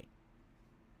decade,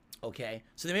 okay,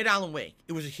 so they made Alan Wake.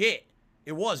 It was a hit.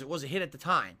 It was a hit at the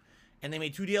time. And they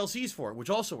made 2 DLCs for it, which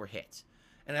also were hits.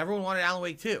 And everyone wanted Alan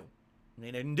Wake 2. And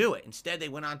they didn't do it. Instead, they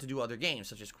went on to do other games,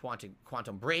 such as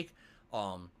Quantum Break,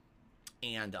 and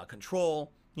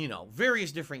Control, you know,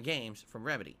 various different games from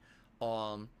Remedy.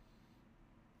 And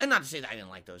not to say that I didn't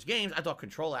like those games. I thought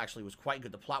Control actually was quite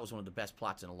good. The plot was one of the best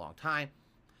plots in a long time.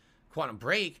 Quantum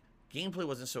Break, gameplay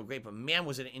wasn't so great, but man,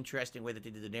 was it an interesting way that they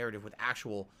did the narrative with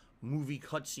actual movie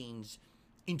cutscenes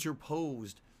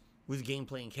interposed with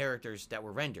gameplay and characters that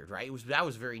were rendered, right? That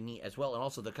was very neat as well, and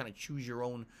also the kind of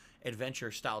choose-your-own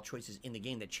adventure style choices in the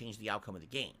game that changed the outcome of the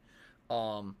game.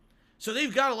 So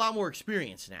they've got a lot more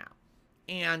experience now.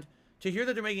 And to hear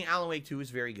that they're making Alan Wake 2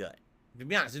 is very good. To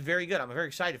be honest, it's very good. I'm very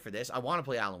excited for this. I want to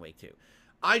play Alan Wake 2.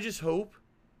 I just hope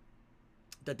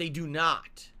that they do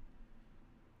not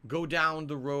go down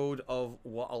the road of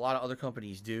what a lot of other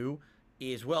companies do.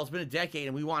 Is, well, it's been a decade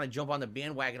and we want to jump on the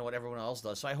bandwagon of what everyone else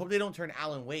does. So I hope they don't turn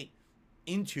Alan Wake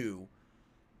into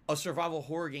a survival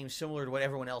horror game similar to what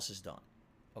everyone else has done.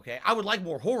 Okay? I would like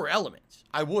more horror elements.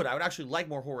 I would actually like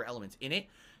more horror elements in it.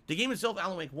 The game itself,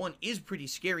 Alan Wake 1, is pretty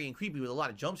scary and creepy with a lot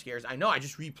of jump scares. I know, I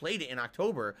just replayed it in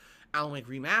October, Alan Wake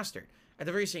Remastered. At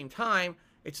the very same time,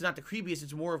 it's not the creepiest,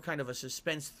 it's more of kind of a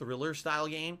suspense thriller style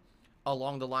game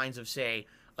along the lines of, say,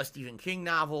 a Stephen King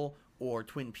novel or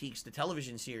Twin Peaks, the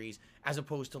television series, as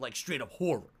opposed to like straight up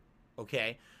horror,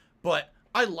 okay? But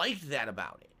I liked that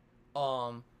about it.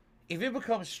 If it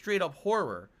becomes straight up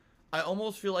horror, I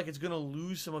almost feel like it's gonna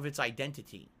lose some of its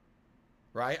identity,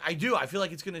 right? I do. I feel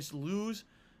like it's gonna lose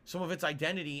some of its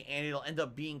identity, and it'll end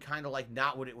up being kind of like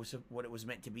not what it was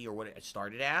meant to be or what it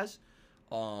started as.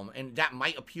 And that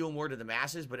might appeal more to the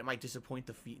masses, but it might disappoint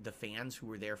the fans who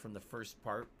were there from the first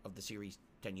part of the series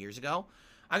 10 years ago.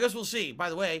 I guess we'll see. By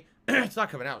the way, it's not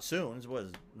coming out soon. It's what,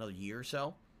 another year or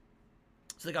so?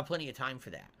 So they got plenty of time for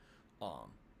that.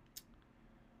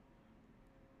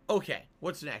 Okay,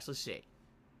 what's next? Let's see.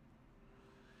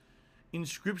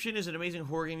 Inscription is an amazing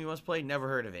horror game you must play. Never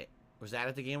heard of it. Was that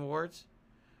at the Game Awards?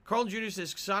 Carl Jr.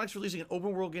 says, Sonic's releasing an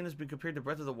open world game that's been compared to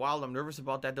Breath of the Wild. I'm nervous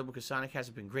about that, though, because Sonic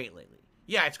hasn't been great lately.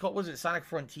 Yeah, it's called, was it Sonic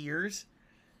Frontiers?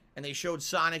 And they showed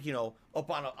Sonic, you know, up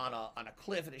on a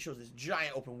cliff, and it shows this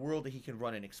giant open world that he can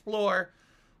run and explore.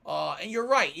 And you're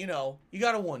right, you know, you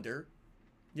gotta wonder.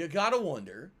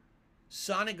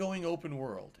 Sonic going open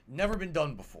world. Never been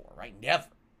done before, right? Never.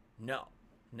 No.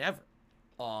 Never.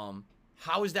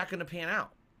 How is that going to pan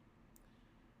out?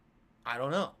 I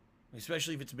don't know.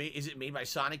 Especially if it's made, is it made by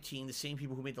Sonic Team, the same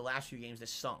people who made the last few games that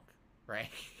sunk, right?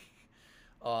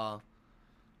 I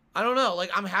don't know.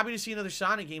 Like, I'm happy to see another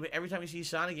Sonic game, but every time you see a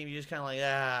Sonic game, you're just kind of like,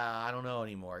 I don't know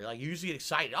anymore. Like, you usually get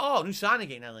excited. Oh, new Sonic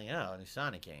game. And I'm like, oh, new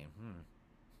Sonic game.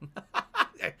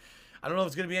 I don't know if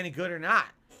it's going to be any good or not.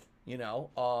 You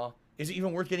know, is it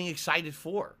even worth getting excited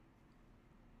for?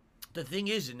 The thing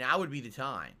is, now would be the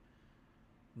time.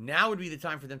 Now would be the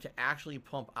time for them to actually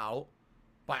pump out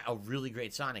by a really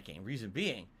great Sonic game. Reason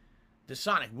being, the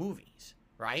Sonic movies,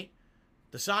 right?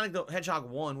 The Sonic the Hedgehog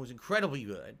 1 was incredibly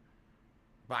good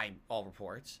by all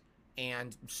reports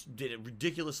and did it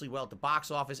ridiculously well at the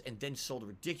box office and then sold a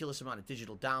ridiculous amount of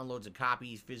digital downloads and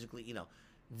copies physically, you know,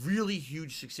 really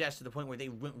huge success to the point where they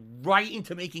went right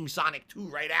into making Sonic 2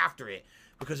 right after it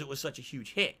because it was such a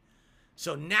huge hit.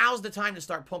 So now's the time to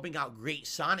start pumping out great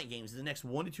Sonic games. In the next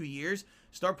 1 to 2 years,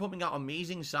 start pumping out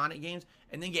amazing Sonic games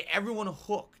and then get everyone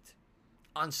hooked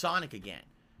on Sonic again.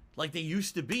 Like they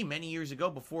used to be many years ago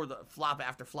before the flop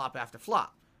after flop after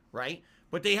flop, right?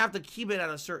 But they have to keep it at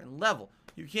a certain level.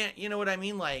 You can't, you know what I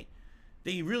mean? Like,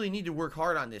 they really need to work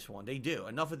hard on this one. They do.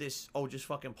 Enough of this, oh, just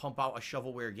fucking pump out a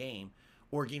shovelware game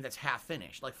or a game that's half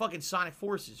finished. Like fucking Sonic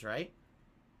Forces, right?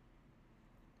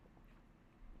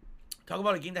 Talk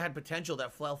about a game that had potential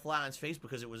that fell flat on its face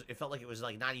because it felt like it was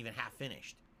like not even half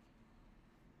finished.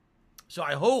 So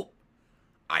I hope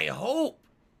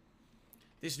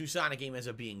this new Sonic game ends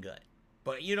up being good.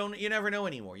 But you never know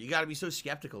anymore. You got to be so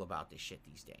skeptical about this shit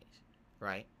these days,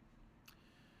 right?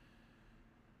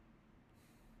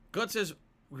 Gut says,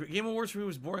 Game Awards for me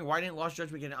was boring. Why didn't Lost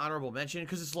Judgment get an honorable mention?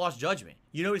 Because it's Lost Judgment.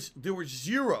 You notice there were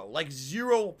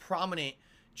zero prominent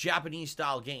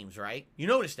Japanese-style games, right? You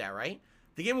noticed that, right?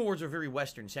 The Game Awards are very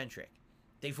Western-centric.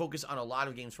 They focus on a lot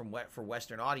of games for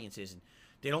Western audiences, and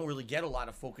they don't really get a lot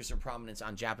of focus or prominence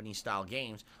on Japanese-style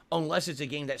games unless it's a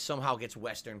game that somehow gets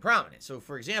Western prominence. So,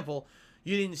 for example,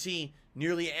 you didn't see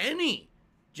nearly any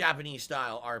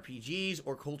Japanese-style RPGs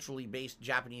or culturally based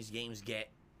Japanese games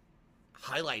get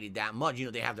highlighted that much. You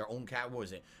know, they have their own what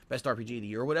was it? Best RPG of the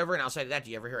year or whatever, and outside of that,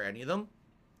 do you ever hear any of them?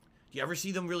 Do you ever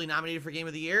see them really nominated for Game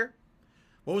of the Year?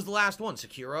 What was the last one?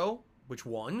 Sekiro, which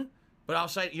won? But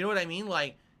outside, you know what I mean?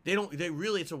 Like,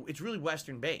 it's really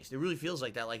Western based. It really feels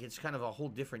like that. Like, it's kind of a whole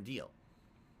different deal.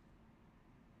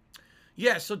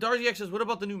 Yeah, so Darcy X says, what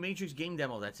about the new Matrix game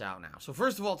demo that's out now? So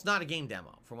first of all, it's not a game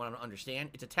demo, from what I understand.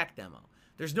 It's a tech demo.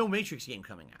 There's no Matrix game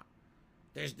coming out.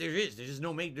 There's just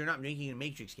no, they're not making a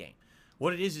Matrix game.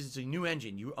 What it is it's a new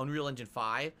engine, Unreal Engine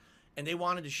 5, and they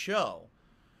wanted to show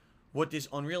what this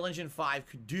Unreal Engine 5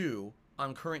 could do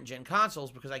on current gen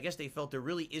consoles, because I guess they felt there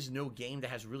really is no game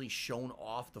that has really shown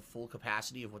off the full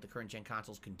capacity of what the current gen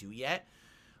consoles can do yet.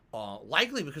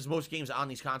 Likely because most games on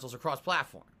these consoles are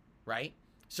cross-platform, right?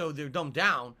 So they're dumbed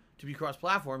down to be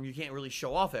cross-platform. You can't really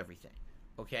show off everything,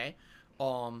 okay?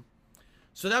 So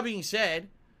that being said,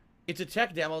 it's a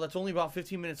tech demo that's only about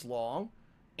 15 minutes long,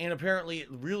 and apparently it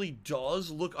really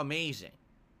does look amazing.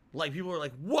 Like, people are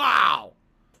like, wow!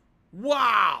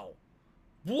 Wow!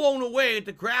 Blown away at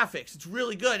the graphics. It's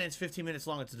really good, and it's 15 minutes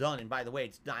long. It's done. And by the way,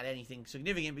 it's not anything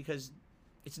significant because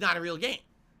it's not a real game.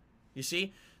 You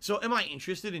see? So am I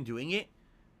interested in doing it?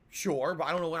 Sure, but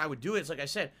I don't know when I would do it. It's like I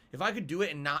said, if I could do it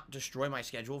and not destroy my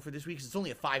schedule for this week, because it's only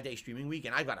a 5-day streaming week,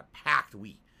 and I've got a packed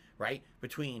week, right?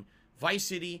 Between Vice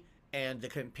City and the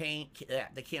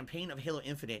campaign of Halo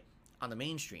Infinite on the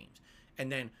main streams.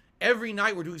 And then every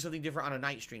night we're doing something different on a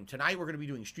night stream. Tonight we're going to be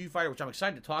doing Street Fighter, which I'm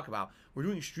excited to talk about. We're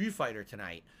doing Street Fighter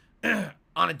tonight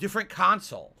on a different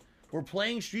console. We're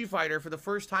playing Street Fighter for the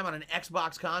first time on an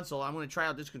Xbox console. I'm going to try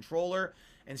out this controller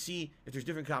and see if there's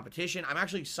different competition. I'm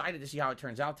actually excited to see how it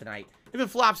turns out tonight. If it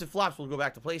flops, we'll go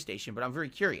back to PlayStation, but I'm very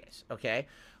curious, okay?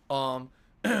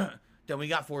 Then we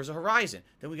got Forza Horizon.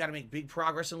 Then we got to make big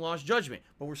progress in Lost Judgment,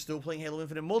 but we're still playing Halo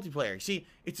Infinite multiplayer. See,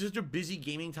 it's just a busy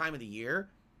gaming time of the year.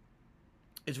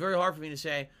 It's very hard for me to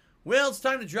say, well, it's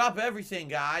time to drop everything,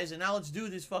 guys, and now let's do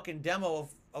this fucking demo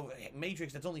of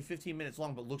Matrix that's only 15 minutes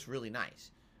long but looks really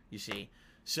nice, you see?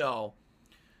 So,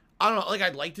 I don't know, like,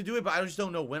 I'd like to do it, but I just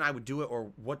don't know when I would do it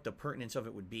or what the pertinence of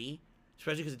it would be,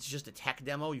 especially because it's just a tech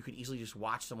demo. You could easily just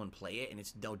watch someone play it, and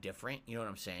it's no different, you know what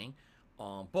I'm saying?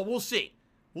 But we'll see.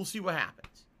 We'll see what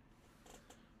happens.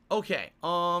 Okay,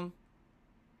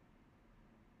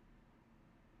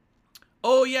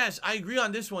 oh, yes, I agree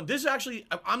on this one. This actually,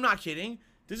 I'm not kidding.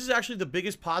 This is actually the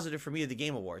biggest positive for me of the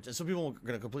Game Awards. And some people are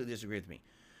going to completely disagree with me.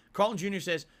 Carlton Jr.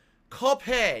 says,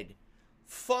 Cuphead.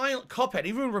 Cuphead.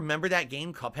 Anyone remember that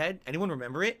game, Cuphead? Anyone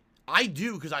remember it? I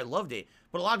do, because I loved it.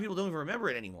 But a lot of people don't even remember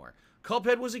it anymore.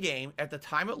 Cuphead was a game, at the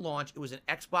time it launched, it was an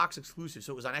Xbox exclusive,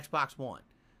 so it was on Xbox One.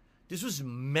 This was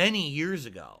many years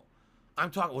ago. I'm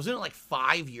talking, wasn't it like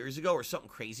 5 years ago or something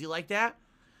crazy like that?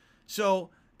 So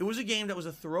it was a game that was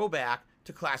a throwback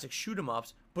to classic shoot 'em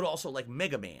ups, but also like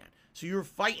Mega Man. So you were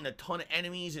fighting a ton of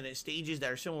enemies and stages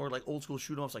that are similar to like old school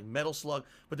shoot 'em ups like Metal Slug,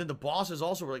 but then the bosses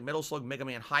also were like Metal Slug Mega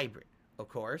Man hybrid, of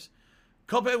course.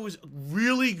 Cuphead was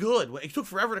really good. It took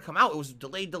forever to come out. It was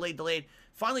delayed.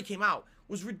 Finally came out.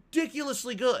 It was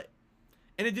ridiculously good.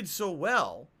 And it did so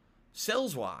well,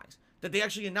 sales-wise, that they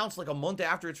actually announced like a month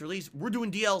after its release, we're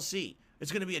doing DLC.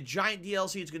 It's going to be a giant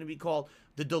DLC. It's going to be called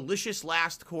The Delicious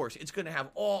Last Course. It's going to have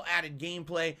all added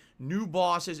gameplay, new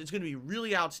bosses. It's going to be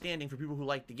really outstanding for people who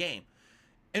like the game.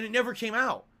 And it never came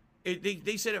out.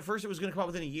 They said at first it was going to come out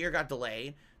within a year, got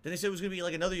delayed. Then they said it was going to be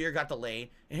like another year, got delayed.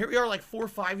 And here we are like 4 or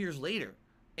 5 years later.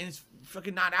 And it's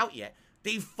fucking not out yet.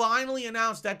 They finally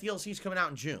announced that DLC is coming out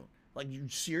in June. Like, you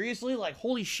seriously? Like,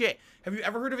 holy shit. Have you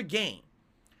ever heard of a game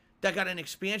that got an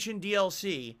expansion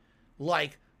DLC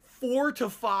like 4 to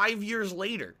 5 years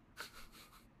later?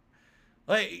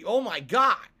 Like, oh my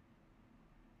god.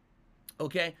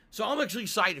 Okay, so I'm actually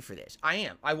excited for this. I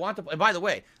am. I want to. And by the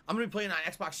way, I'm going to be playing on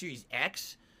Xbox Series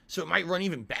X, so it might run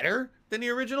even better than the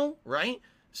original, right?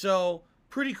 So,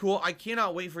 pretty cool. I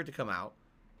cannot wait for it to come out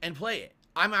and play it.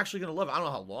 I'm actually going to love it. I don't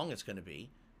know how long it's going to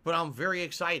be, but I'm very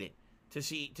excited to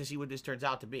see what this turns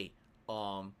out to be.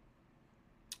 I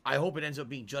hope it ends up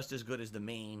being just as good as the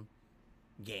main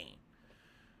game.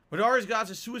 Madara's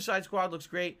Gods' Suicide Squad looks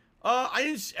great. I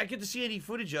didn't get to see any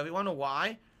footage of it. You want to know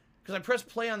why? Because I pressed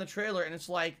play on the trailer, and it's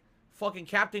like fucking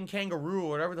Captain Kangaroo, or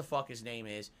whatever the fuck his name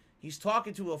is. He's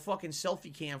talking to a fucking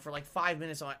selfie cam for like 5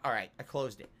 minutes. I'm like, all right, I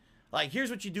closed it. Like, here's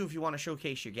what you do if you want to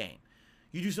showcase your game.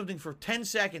 You do something for 10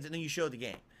 seconds, and then you show the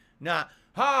game. Not,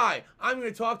 hi, I'm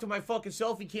going to talk to my fucking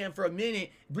selfie cam for a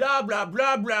minute, blah, blah,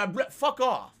 blah, blah, blah. Fuck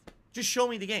off. Just show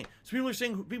me the game. So people are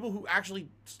saying, people who actually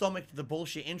stomached the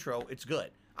bullshit intro, it's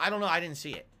good. I don't know. I didn't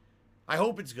see it. I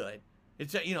hope it's good.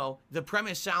 It's, you know, the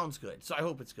premise sounds good, so I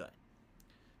hope it's good.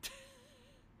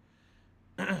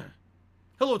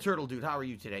 Hello, Turtle Dude. How are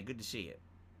you today? Good to see you.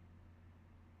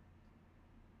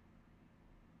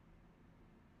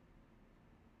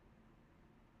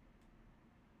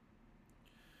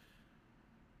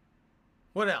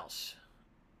 What else?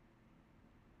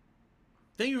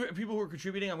 Thank you for people who are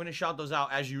contributing. I'm going to shout those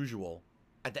out as usual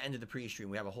at the end of the pre-stream.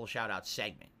 We have a whole shout-out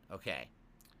segment. Okay.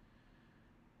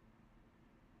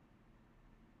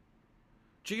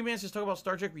 Chicken Man says, talk about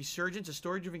Star Trek Resurgence, a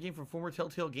story-driven game from former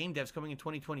Telltale game devs coming in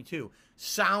 2022.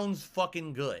 Sounds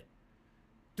fucking good.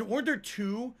 Weren't there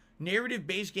 2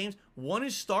 narrative-based games? One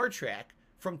is Star Trek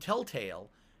from Telltale,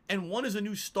 and one is a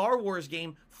new Star Wars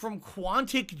game from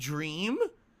Quantic Dream?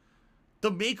 The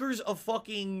makers of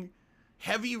fucking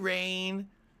Heavy Rain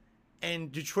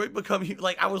and Detroit Become Human.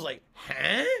 Like, I was like,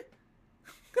 huh?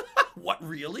 What,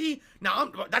 really?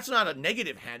 Now, that's not a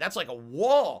negative hand. That's like a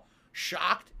wall.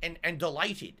 Shocked and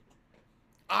delighted.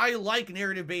 I like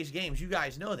narrative-based games. You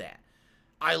guys know that.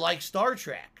 I like Star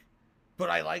Trek.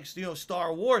 But I like, you know,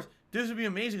 Star Wars. This would be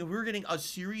amazing if we were getting a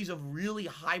series of really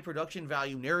high production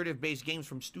value narrative-based games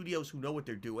from studios who know what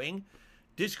they're doing.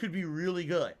 This could be really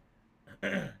good.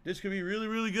 This could be really,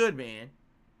 really good, man.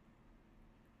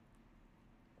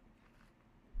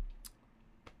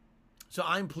 So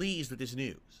I'm pleased with this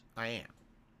news. I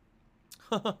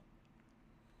am.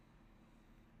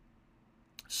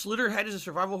 Slitterhead is a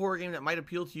survival horror game that might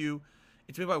appeal to you.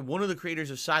 It's made by one of the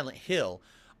creators of Silent Hill.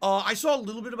 I saw a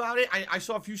little bit about it. I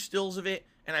saw a few stills of it,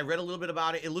 and I read a little bit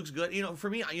about it. It looks good. You know, for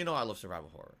me, you know I love survival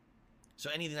horror.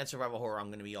 So anything that's survival horror, I'm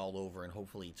going to be all over, and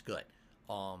hopefully it's good.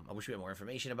 I wish we had more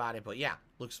information about it, but yeah,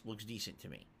 looks decent to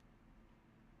me.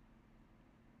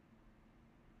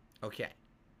 Okay.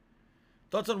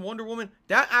 Thoughts on Wonder Woman?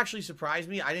 That actually surprised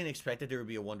me. I didn't expect that there would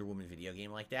be a Wonder Woman video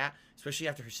game like that, especially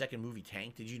after her second movie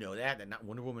tanked. Did you know that? That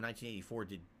Wonder Woman 1984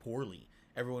 did poorly.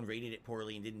 Everyone rated it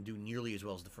poorly and didn't do nearly as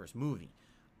well as the first movie.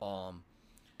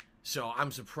 So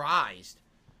I'm surprised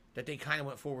that they kind of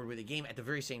went forward with the game at the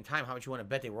very same time. How much you want to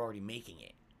bet they were already making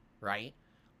it, right?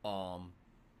 I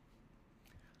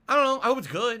don't know. I hope it's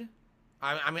good.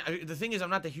 I mean, the thing is, I'm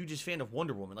not the hugest fan of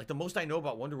Wonder Woman. Like, the most I know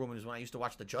about Wonder Woman is when I used to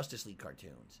watch the Justice League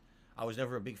cartoons. I was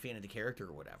never a big fan of the character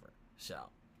or whatever. So.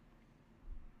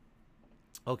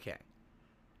 Okay.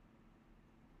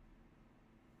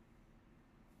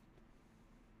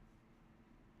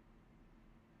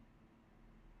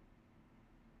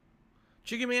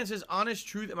 Chicken Man says, honest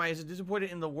truth, am I as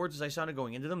disappointed in the awards as I sounded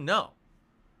going into them? No.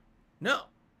 No.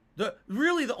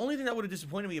 Really, the only thing that would have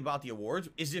disappointed me about the awards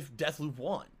is if Deathloop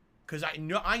won. Because I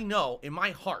know in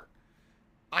my heart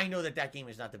I know that that game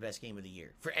is not the best game of the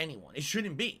year for anyone. It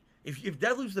shouldn't be. If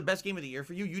Deathloop's is the best game of the year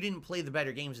for you, you didn't play the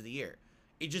better games of the year.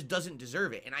 It just doesn't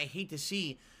deserve it. And I hate to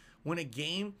see when a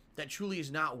game that truly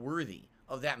is not worthy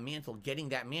of that mantle getting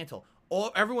that mantle.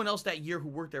 Everyone else that year who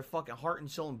worked their fucking heart and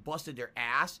soul and busted their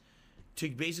ass to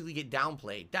basically get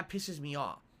downplayed, that pisses me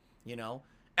off, you know?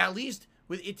 At least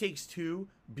with It Takes Two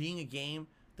being a game,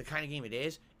 the kind of game it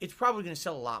is, it's probably going to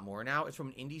sell a lot more now. It's from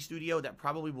an indie studio that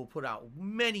probably will put out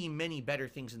many, many better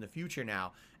things in the future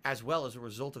now, as well as a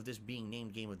result of this being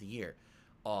named Game of the Year.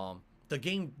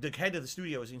 The head of the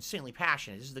studio is insanely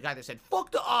passionate. This is the guy that said,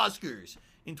 fuck the Oscars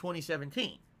in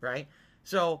 2017, right?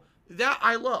 So that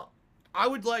I love. I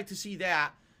would like to see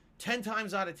that 10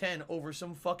 times out of 10 over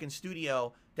some fucking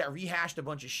studio that rehashed a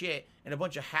bunch of shit and a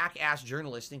bunch of hack-ass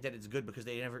journalists think that it's good because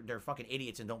they're fucking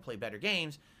idiots and don't play better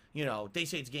games. You know, they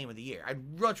say it's Game of the Year.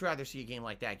 I'd much rather see a game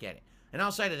like that get it. And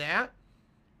outside of that,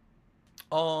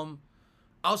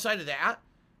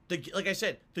 like I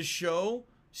said, the show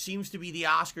seems to be the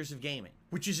Oscars of gaming,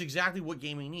 which is exactly what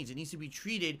gaming needs. It needs to be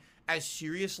treated as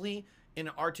seriously in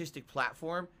an artistic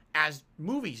platform as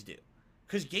movies do.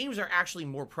 Because games are actually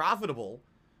more profitable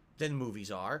than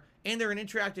movies are, and they're an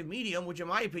interactive medium, which in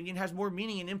my opinion has more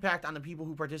meaning and impact on the people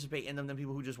who participate in them than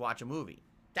people who just watch a movie.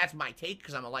 That's my take,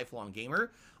 because I'm a lifelong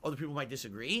gamer. Other people might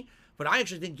disagree, but I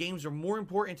actually think games are more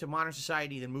important to modern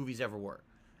society than movies ever were.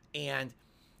 And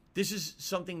this is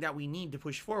something that we need to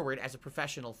push forward as a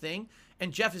professional thing,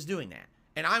 and Jeff is doing that.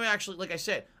 And I'm actually, like I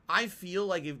said, I feel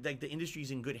like the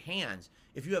industry's in good hands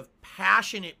if you have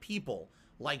passionate people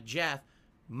like Jeff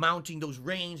mounting those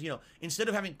reins, you know, instead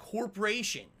of having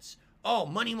corporations. Oh,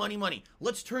 money, money, money.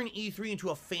 Let's turn E3 into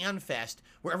a fan fest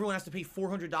where everyone has to pay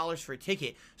 $400 for a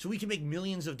ticket so we can make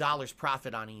millions of dollars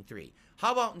profit on E3.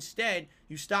 How about instead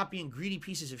you stop being greedy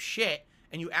pieces of shit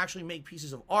and you actually make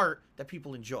pieces of art that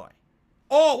people enjoy?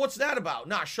 Oh, what's that about?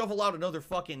 Nah, shovel out another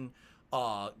fucking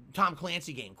Tom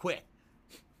Clancy game, quick.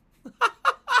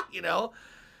 You know?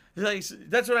 Like,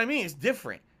 that's what I mean. It's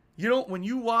different. You know, when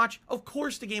you watch, of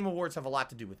course the Game Awards have a lot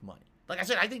to do with money. Like I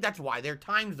said, I think that's why they're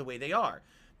timed the way they are.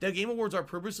 The Game Awards are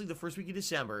purposely the first week of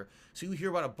December, so you hear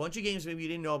about a bunch of games maybe you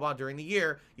didn't know about during the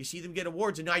year, you see them get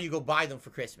awards, and now you go buy them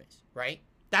for Christmas, right?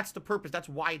 That's the purpose. That's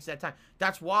why it's that time.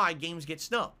 That's why games get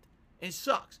snubbed. And it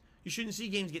sucks. You shouldn't see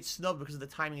games get snubbed because of the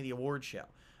timing of the award show.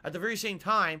 At the very same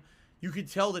time, you could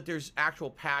tell that there's actual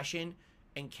passion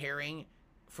and caring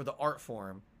for the art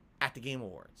form at the Game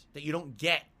Awards that you don't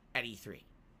get at E3.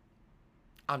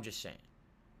 I'm just saying.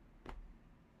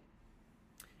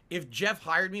 If Jeff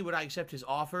hired me, would I accept his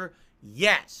offer?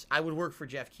 Yes, I would work for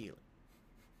Jeff Keighley.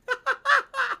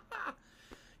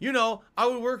 You know, I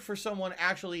would work for someone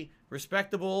actually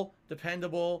respectable,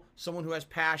 dependable, someone who has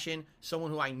passion,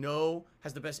 someone who I know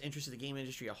has the best interest of the game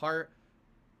industry at heart,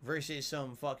 versus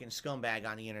some fucking scumbag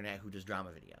on the internet who does drama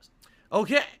videos.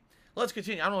 Okay, let's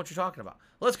continue. I don't know what you're talking about.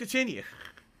 Let's continue.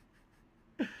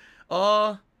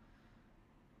 Oh,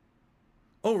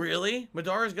 really?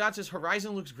 Madara's got says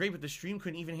Horizon looks great, but the stream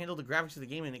couldn't even handle the graphics of the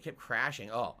game and it kept crashing.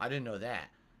 Oh, I didn't know that.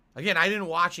 Again, I didn't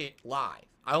watch it live.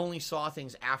 I only saw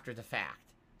things after the fact.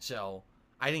 So,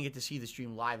 I didn't get to see the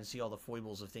stream live and see all the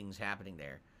foibles of things happening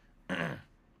there.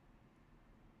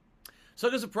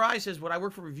 Sucka Surprise says, would I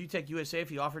work for Review Tech USA if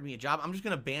he offered me a job? I'm just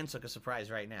going to ban Sucka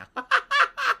Surprise right now.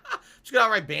 Just going to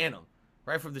outright ban him.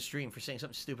 Right from the stream for saying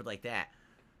something stupid like that.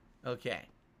 Okay.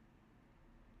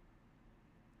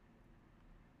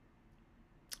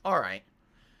 All right.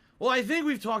 Well, I think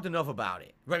we've talked enough about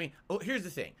it. I mean, here's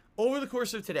the thing. Over the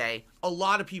course of today, a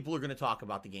lot of people are going to talk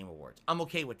about the Game Awards. I'm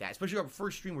okay with that. Especially our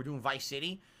first stream, we're doing Vice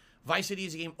City. Vice City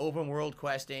is a game, open world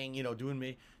questing, you know,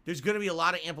 there's going to be a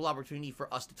lot of ample opportunity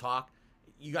for us to talk.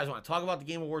 You guys want to talk about the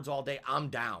Game Awards all day? I'm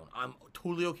down. I'm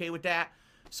totally okay with that.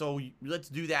 So let's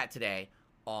do that today.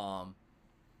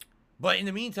 But in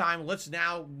the meantime, let's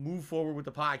now move forward with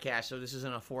the podcast. So this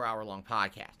isn't a 4-hour-long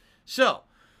podcast. So,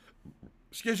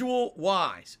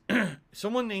 schedule-wise,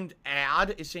 someone named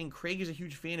Ad is saying Craig is a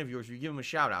huge fan of yours. Will you give him a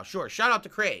shout-out? Sure. Shout-out to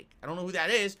Craig. I don't know who that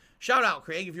is. Shout-out,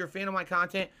 Craig. If you're a fan of my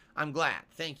content, I'm glad.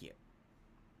 Thank you.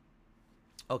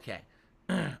 Okay.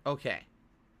 Okay.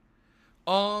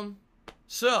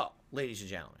 So, ladies and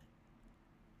gentlemen,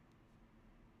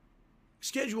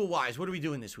 schedule-wise, what are we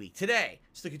doing this week? Today,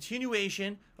 it's the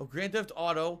continuation of Grand Theft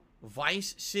Auto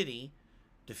Vice City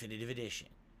Definitive Edition.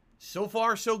 So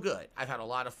far, so good. I've had a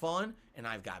lot of fun, and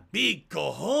I've got big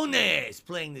cojones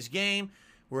playing this game.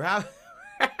 We're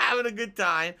having a good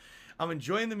time. I'm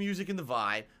enjoying the music and the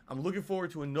vibe. I'm looking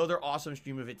forward to another awesome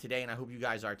stream of it today, and I hope you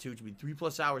guys are too. It's going to be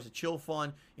 3+ hours of chill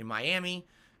fun in Miami,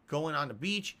 going on the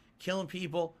beach, killing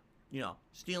people, you know,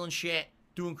 stealing shit,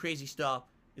 doing crazy stuff.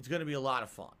 It's going to be a lot of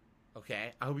fun.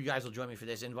 Okay? I hope you guys will join me for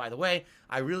this. And by the way,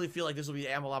 I really feel like this will be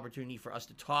an ample opportunity for us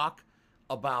to talk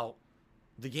about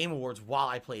the Game Awards while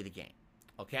I play the game.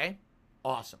 Okay?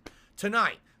 Awesome.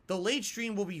 Tonight, the late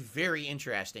stream will be very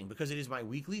interesting because it is my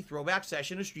weekly throwback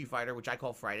session of Street Fighter, which I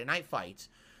call Friday Night Fights.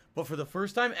 But for the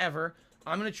first time ever,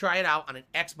 I'm going to try it out on an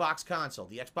Xbox console,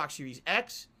 the Xbox Series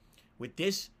X, with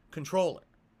this controller.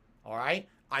 All right?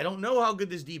 I don't know how good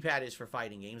this D-pad is for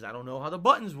fighting games. I don't know how the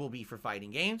buttons will be for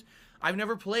fighting games. I've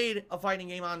never played a fighting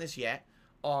game on this yet.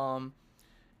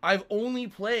 I've only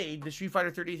played the Street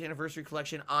Fighter 30th Anniversary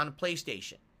Collection on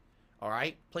PlayStation. All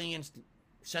right? Playing against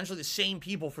essentially the same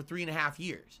people for 3.5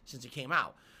 years since it came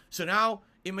out. So now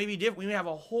it may be different. We may have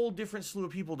a whole different slew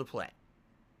of people to play.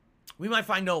 We might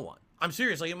find no one. I'm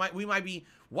serious. Like we might be,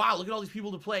 wow, look at all these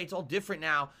people to play. It's all different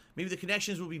now. Maybe the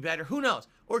connections will be better. Who knows?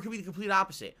 Or it could be the complete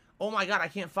opposite. Oh my God, I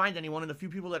can't find anyone. And the few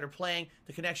people that are playing,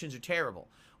 the connections are terrible.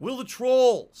 Will the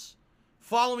trolls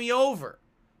follow me over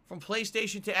from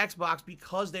PlayStation to Xbox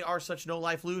because they are such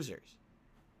no-life losers?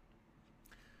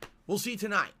 We'll see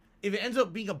tonight. If it ends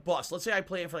up being a bust, let's say I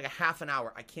play it for like a half an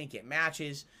hour, I can't get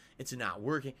matches, it's not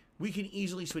working, we can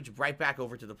easily switch right back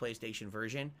over to the PlayStation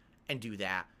version and do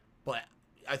that. But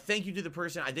I thank you to the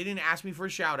person. They didn't ask me for a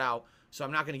shout out, so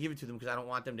I'm not going to give it to them because I don't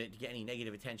want them to get any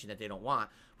negative attention that they don't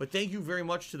want. But thank you very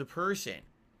much to the person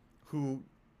who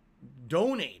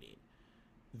donated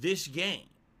this game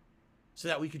so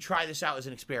that we could try this out as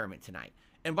an experiment tonight.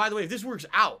 And by the way, if this works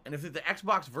out, and if the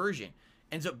Xbox version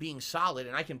ends up being solid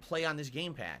and I can play on this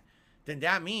gamepad, then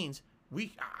that means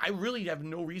I really have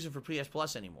no reason for PS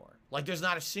Plus anymore. Like, there's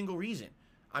not a single reason.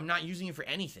 I'm not using it for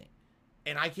anything.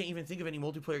 And I can't even think of any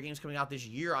multiplayer games coming out this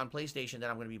year on PlayStation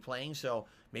that I'm going to be playing. So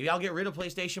maybe I'll get rid of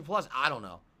PlayStation Plus. I don't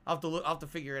know. I'll have to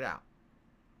figure it out.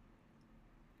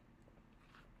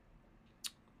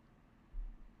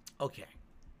 Okay.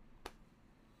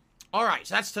 All right,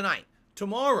 so that's tonight.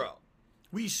 Tomorrow,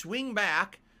 we swing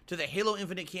back to the Halo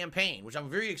Infinite campaign, which I'm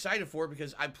very excited for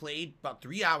because I played about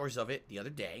 3 hours of it the other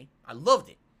day. I loved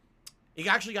it. It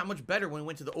actually got much better when we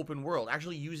went to the open world.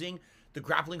 Actually using the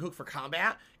grappling hook for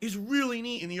combat is really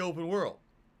neat in the open world.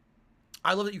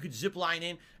 I love that you could zip line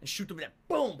in and shoot them and then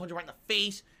boom, punch them right in the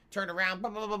face, turn around, blah,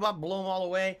 blah, blah, blah, blow them all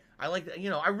away. I like that. You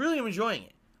know, I really am enjoying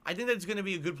it. I think that it's going to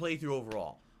be a good playthrough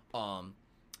overall.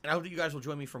 And I hope that you guys will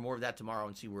join me for more of that tomorrow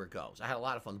and see where it goes. I had a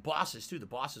lot of fun. The bosses, too. The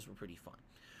bosses were pretty fun.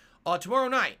 Tomorrow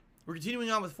night, we're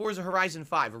continuing on with Forza Horizon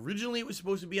 5. Originally, it was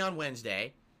supposed to be on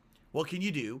Wednesday. What can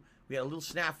you do? We had a little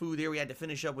snafu there. We had to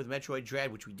finish up with Metroid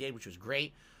Dread, which we did, which was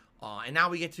great. And now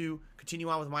we get to continue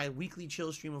on with my weekly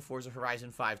chill stream of Forza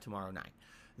Horizon 5 tomorrow night.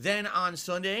 Then on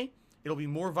Sunday, it'll be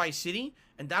more Vice City,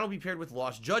 and that'll be paired with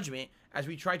Lost Judgment as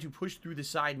we try to push through the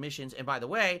side missions. And by the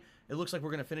way, it looks like we're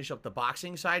going to finish up the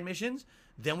boxing side missions.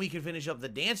 Then we can finish up the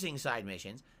dancing side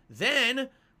missions. Then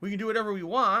we can do whatever we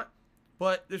want,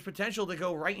 but there's potential to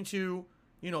go right into,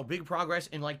 you know, big progress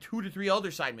in like 2 to 3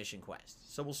 other side mission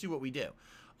quests. So we'll see what we do.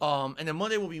 And then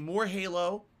Monday will be more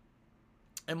Halo.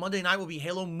 And Monday night will be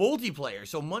Halo multiplayer.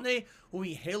 So Monday will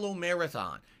be Halo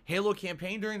Marathon. Halo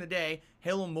campaign during the day,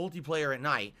 Halo multiplayer at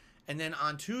night. And then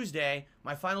on Tuesday,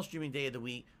 my final streaming day of the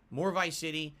week, more Vice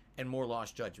City and more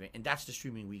Lost Judgment. And that's the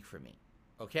streaming week for me.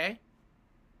 Okay?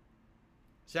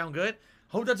 Sound good?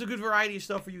 Hope that's a good variety of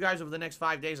stuff for you guys over the next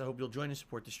 5 days. I hope you'll join and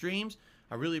support the streams.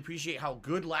 I really appreciate how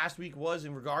good last week was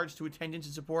in regards to attendance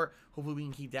and support. Hopefully we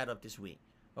can keep that up this week.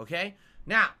 Okay?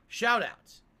 Now,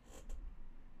 shout-outs.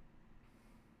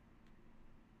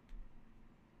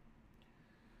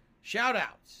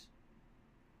 Shout-outs.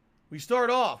 We start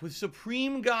off with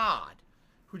Supreme God,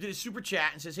 who did a super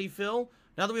chat and says, "Hey, Phil,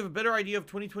 now that we have a better idea of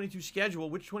 2022 schedule,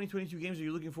 which 2022 games are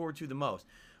you looking forward to the most?"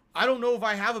 I don't know if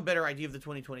I have a better idea of the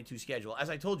 2022 schedule. As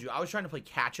I told you, I was trying to play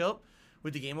catch-up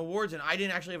with the Game Awards, and I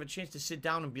didn't actually have a chance to sit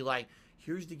down and be like,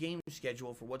 here's the game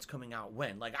schedule for what's coming out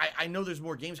when. Like, I know there's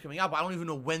more games coming out, but I don't even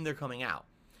know when they're coming out.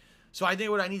 So I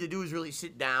think what I need to do is really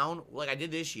sit down, like I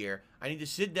did this year. I need to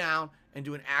sit down and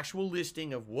do an actual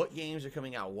listing of what games are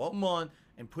coming out what month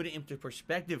and put it into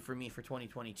perspective for me for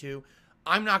 2022.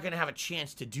 I'm not going to have a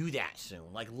chance to do that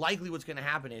soon. Like, likely what's going to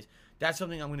happen is that's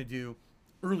something I'm going to do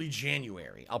early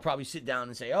January. I'll probably sit down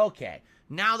and say, okay,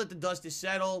 now that the dust is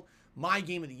settled, my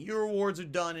Game of the Year awards are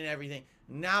done and everything,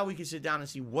 now we can sit down and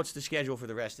see what's the schedule for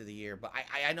the rest of the year. But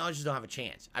I know I just don't have a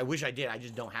chance. I wish I did. I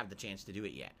just don't have the chance to do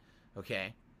it yet.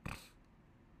 Okay?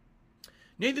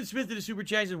 Nathan Smith did a super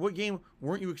chat and said, what game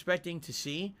weren't you expecting to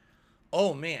see?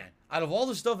 Oh, man. Out of all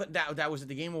the stuff that was at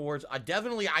the Game Awards, I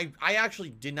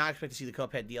actually did not expect to see the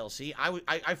Cuphead DLC.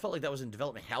 I felt like that was in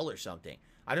development hell or something.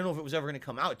 I don't know if it was ever going to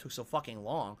come out. It took so fucking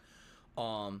long.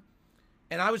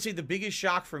 And I would say the biggest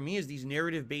shock for me is these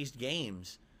narrative-based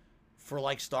games for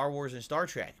like Star Wars and Star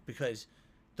Trek, because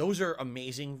those are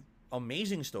amazing,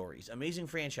 amazing stories, amazing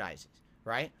franchises,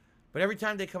 right? But every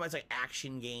time they come out, it's like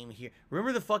action game here.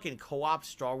 Remember the fucking co-op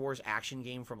Star Wars action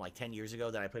game from like 10 years ago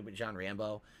that I played with John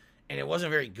Rambo? And it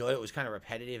wasn't very good. It was kind of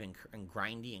repetitive and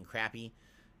grindy and crappy.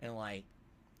 And like,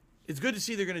 it's good to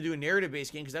see they're going to do a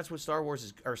narrative-based game, because that's what Star Wars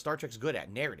is, or Star Trek's good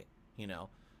at, narrative, you know?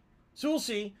 So we'll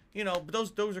see, you know, but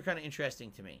those are kind of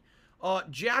interesting to me.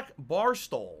 Jack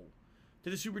Barstow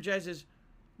did a super chat, says,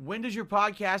 when does your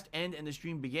podcast end and the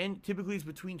stream begin? Typically, it's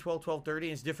between 12:30, and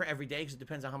it's different every day because it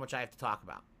depends on how much I have to talk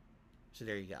about. So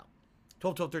there you go.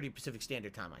 12:30 Pacific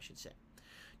Standard Time, I should say.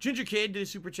 Ginger Kid did a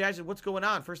super chat, said, what's going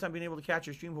on? First time being able to catch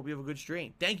your stream. Hope you have a good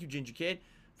stream. Thank you, Ginger Kid,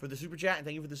 for the super chat, and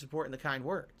thank you for the support and the kind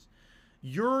words.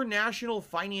 Your National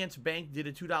Finance Bank did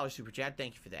a $2 super chat.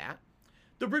 Thank you for that.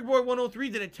 The Brickboy 103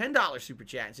 did a $10 super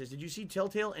chat and says, did you see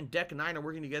Telltale and Deck 9 are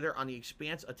working together on The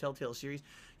Expanse, a Telltale series?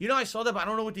 You know, I saw that, but I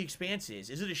don't know what The Expanse is.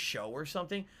 Is it a show or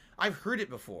something? I've heard it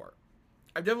before.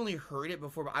 I've definitely heard it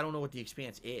before, but I don't know what The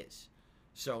Expanse is.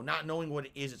 So not knowing what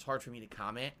it is, it's hard for me to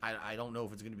comment. I don't know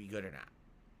if it's going to be good or not.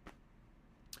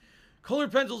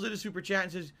 Colored Pencils did a super chat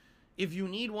and says, if you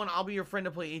need one, I'll be your friend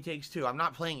to play It Takes Two. I'm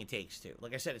not playing It Takes Two.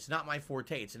 Like I said, it's not my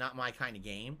forte. It's not my kind of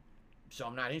game. So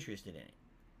I'm not interested in it.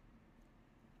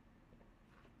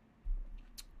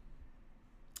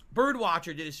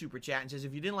 Birdwatcher did a super chat and says,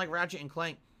 if you didn't like Ratchet and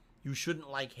Clank, you shouldn't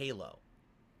like Halo.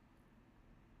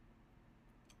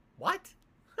 What?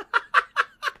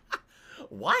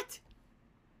 What?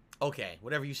 Okay,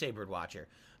 whatever you say, Birdwatcher.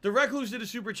 The Recluse did a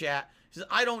super chat. He says,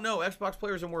 I don't know. Xbox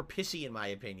players are more pissy, in my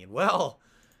opinion. Well,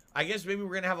 I guess maybe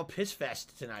we're going to have a piss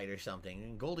fest tonight or something.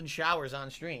 And golden showers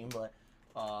on stream, but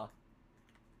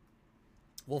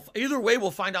either way,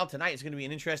 we'll find out tonight. It's going to be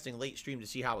an interesting late stream to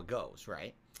see how it goes,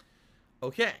 right?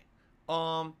 Okay.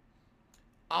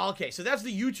 Okay, so that's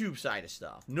the YouTube side of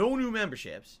stuff. No new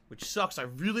memberships, which sucks. I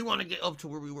really want to get up to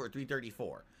where we were,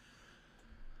 334.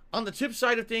 On the tip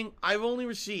side of thing, I've only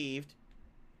received...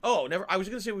 Oh, never. I was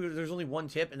going to say there's only one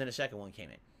tip, and then a second one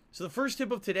came in. So the first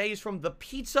tip of today is from the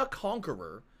Pizza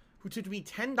Conqueror, who tipped me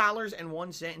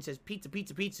 $10.01 and says, pizza,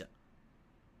 pizza, pizza.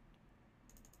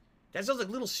 That sounds like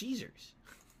Little Caesars.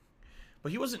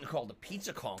 But he wasn't called the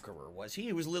Pizza Conqueror, was he?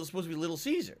 He was supposed to be Little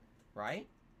Caesar, right?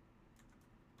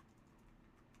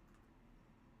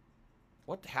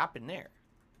 What happened there?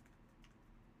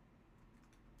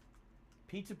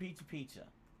 Pizza, pizza, pizza.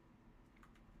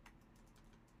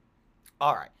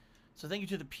 All right. So thank you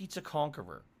to the Pizza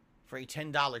Conqueror for a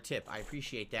 $10 tip. I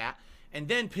appreciate that. And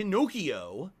then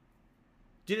Pinocchio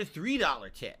did a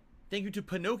 $3 tip. Thank you to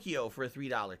Pinocchio for a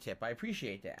 $3 tip. I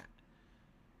appreciate that.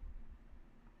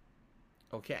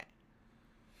 Okay.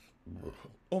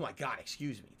 Oh my God,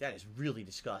 excuse me. That is really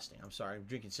disgusting. I'm sorry. I'm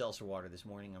drinking seltzer water this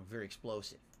morning. I'm very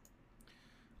explosive.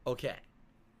 Okay.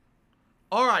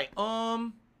 All right.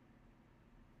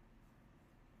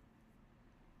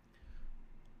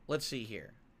 Let's see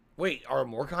here. Wait, are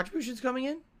more contributions coming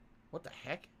in? What the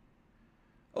heck?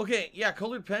 Okay, yeah,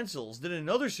 Colored Pencils did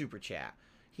another super chat.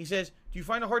 He says, do you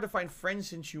find it hard to find friends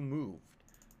since you moved?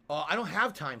 I don't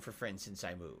have time for friends since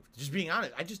I moved. Just being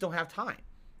honest, I just don't have time.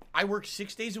 I work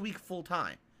 6 days a week full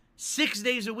time. 6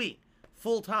 days a week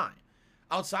full time.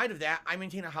 Outside of that, I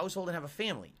maintain a household and have a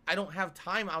family. I don't have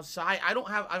time outside. I don't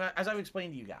have, as I've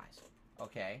explained to you guys,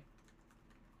 okay?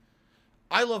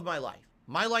 I love my life.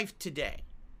 My life today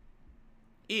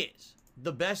is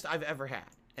the best I've ever had.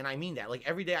 And I mean that. Like,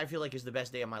 every day I feel like is the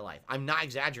best day of my life. I'm not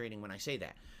exaggerating when I say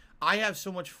that. I have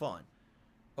so much fun,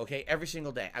 okay, every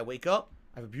single day. I wake up,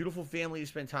 I have a beautiful family to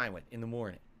spend time with in the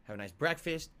morning. Have a nice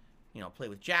breakfast, you know, play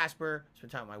with Jasper,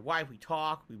 spend time with my wife, we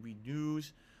talk, we read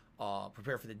news,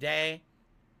 prepare for the day,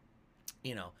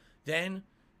 you know. Then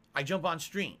I jump on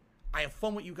stream. I have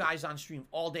fun with you guys on stream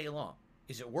all day long.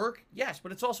 Is it work? Yes,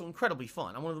 but it's also incredibly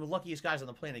fun. I'm one of the luckiest guys on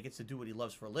the planet that gets to do what he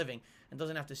loves for a living and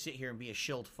doesn't have to sit here and be a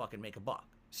shill to fucking make a buck.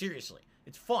 Seriously.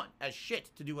 It's fun as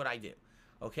shit to do what I do.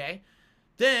 Okay?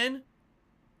 Then,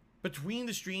 between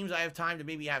the streams, I have time to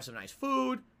maybe have some nice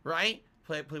food, right?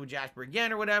 Play with Jasper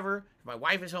again or whatever. If my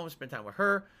wife is home, spend time with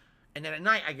her. And then at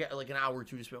night, I get like an hour or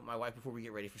two to spend with my wife before we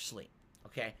get ready for sleep.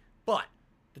 Okay? But,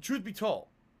 the truth be told,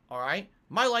 alright?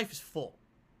 My life is full.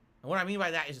 And what I mean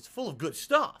by that is it's full of good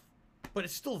stuff. But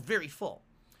it's still very full.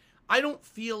 I don't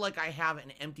feel like I have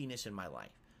an emptiness in my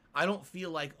life. I don't feel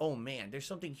like, oh man, there's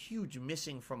something huge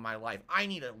missing from my life. I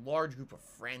need a large group of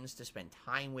friends to spend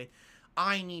time with.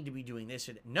 I need to be doing this.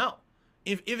 No.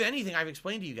 If anything, I've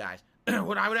explained to you guys,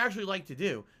 what I would actually like to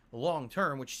do long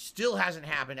term, which still hasn't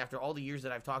happened after all the years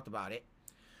that I've talked about it,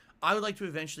 I would like to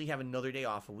eventually have another day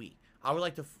off a week. I would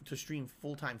like to stream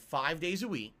full-time 5 days a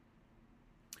week.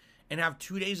 and have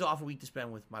 2 days off a week to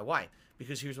spend with my wife,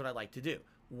 because here's what I like to do.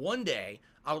 One day,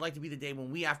 I would like to be the day when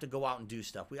we have to go out and do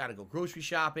stuff. We got to go grocery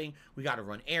shopping. We got to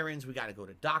run errands. We got to go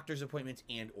to doctor's appointments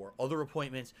and or other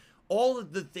appointments. All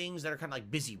of the things that are kind of like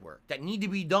busy work that need to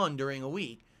be done during a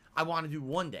week, I want to do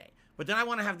one day. But then I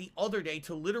want to have the other day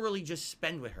to literally just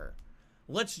spend with her.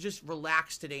 Let's just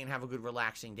relax today and have a good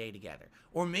relaxing day together.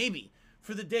 Or maybe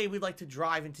for the day, we'd like to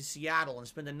drive into Seattle and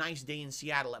spend a nice day in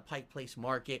Seattle at Pike Place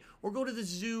Market, or go to the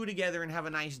zoo together and have a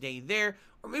nice day there.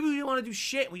 Or maybe we don't want to do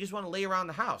shit. We just want to lay around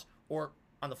the house. Or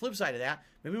on the flip side of that,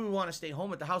 maybe we want to stay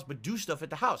home at the house, but do stuff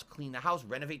at the house, clean the house,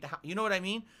 renovate the house. You know what I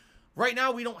mean? Right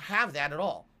now, we don't have that at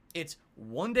all. It's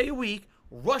one day a week,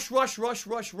 rush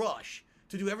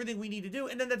to do everything we need to do.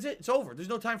 And then that's it. It's over. There's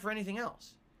no time for anything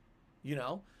else. You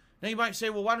know? Now you might say,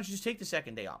 well, why don't you just take the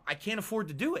second day off? I can't afford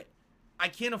to do it. I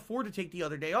can't afford to take the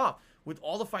other day off. With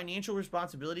all the financial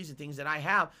responsibilities and things that I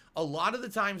have, a lot of the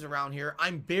times around here,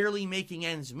 I'm barely making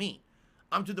ends meet.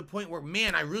 I'm to the point where,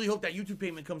 man, I really hope that YouTube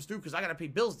payment comes through because I got to pay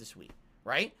bills this week,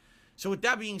 right? So with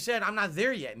that being said, I'm not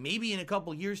there yet. Maybe in a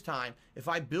couple years' time, if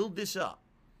I build this up,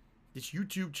 this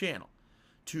YouTube channel,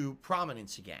 to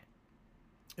prominence again,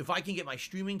 if I can get my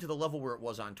streaming to the level where it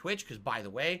was on Twitch, because by the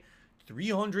way,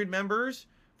 300 members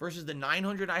versus the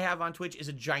 900 I have on Twitch is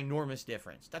a ginormous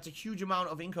difference. That's a huge amount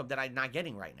of income that I'm not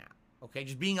getting right now. Okay,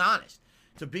 just being honest.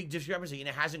 It's a big discrepancy, and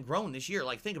it hasn't grown this year.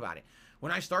 Like, think about it.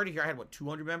 When I started here, I had,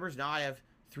 200 members? Now I have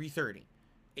 330.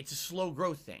 It's a slow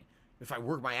growth thing. If I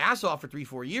work my ass off for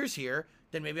 3-4 years here,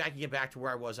 then maybe I can get back to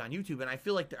where I was on YouTube, and I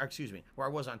feel like, where I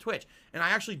was on Twitch. And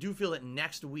I actually do feel that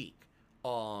next week,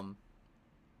 I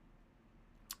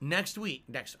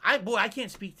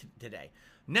can't speak today.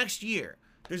 Next year,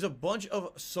 there's a bunch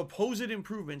of supposed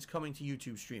improvements coming to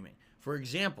YouTube streaming. For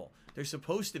example, there's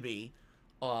supposed to be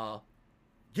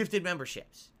gifted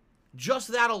memberships. Just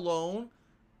that alone,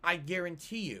 I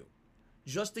guarantee you,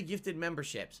 just the gifted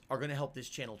memberships are going to help this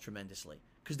channel tremendously.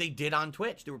 Because they did on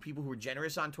Twitch. There were people who were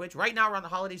generous on Twitch. Right now, around the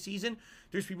holiday season,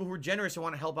 there's people who are generous and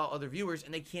want to help out other viewers,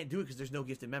 and they can't do it because there's no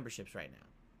gifted memberships right now.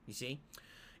 You see?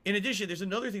 In addition, there's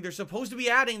another thing they're supposed to be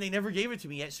adding. They never gave it to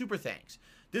me yet. Super thanks.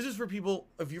 This is for people,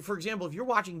 for example, if you're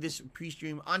watching this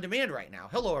pre-stream on demand right now.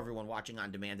 Hello, everyone watching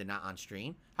on demand and not on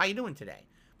stream. How you doing today?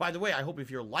 By the way, I hope if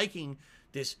you're liking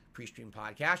this pre-stream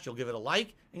podcast, you'll give it a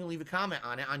like and you'll leave a comment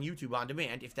on it on YouTube on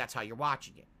demand if that's how you're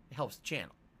watching it. It helps the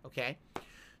channel, okay?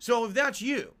 So if that's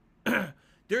you,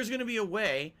 there's going to be a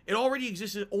way. It already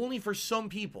existed only for some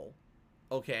people,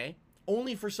 okay?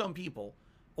 Only for some people.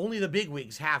 Only the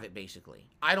bigwigs have it, basically.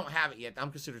 I don't have it yet.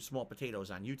 I'm considered small potatoes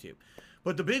on YouTube.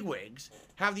 But the bigwigs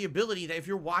have the ability that if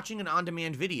you're watching an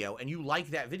on-demand video and you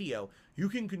like that video, you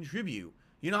can contribute.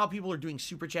 You know how people are doing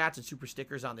super chats and super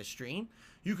stickers on this stream?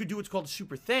 You could do what's called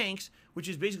super thanks, which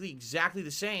is basically exactly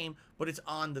the same, but it's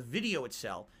on the video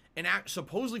itself. And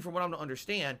supposedly, from what I'm to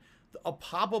understand, a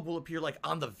pop-up will appear like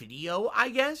on the video, I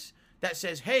guess, that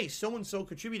says, hey, so-and-so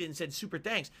contributed and said super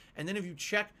thanks. And then if you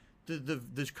check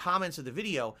the comments of the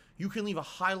video, you can leave a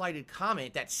highlighted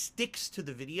comment that sticks to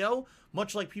the video,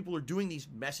 much like people are doing these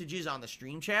messages on the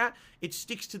stream chat. It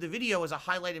sticks to the video as a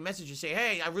highlighted message to say,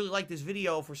 hey, I really like this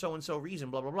video for so-and-so reason,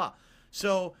 blah, blah, blah.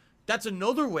 So that's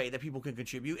another way that people can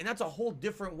contribute, and that's a whole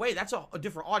different way. That's a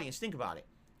different audience. Think about it.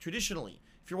 Traditionally,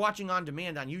 if you're watching on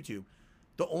demand on YouTube,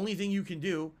 the only thing you can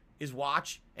do is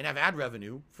watch and have ad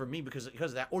revenue for me because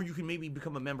of that, or you can maybe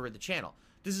become a member of the channel.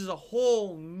 This is a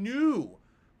whole new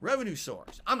revenue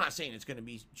source. I'm not saying it's going to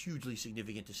be hugely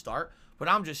significant to start, but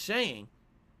I'm just saying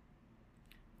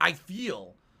I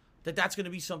feel that that's going to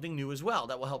be something new as well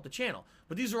that will help the channel.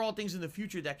 But these are all things in the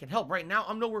future that can help. Right now,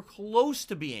 I'm nowhere close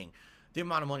to being the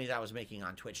amount of money that I was making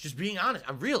on Twitch. Just being honest,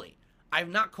 I've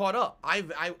not caught up.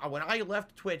 When I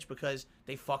left Twitch because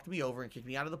they fucked me over and kicked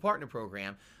me out of the partner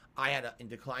program, I had a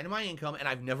decline in my income, and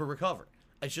I've never recovered.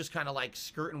 It's just kind of like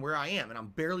skirting where I am, and I'm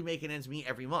barely making ends meet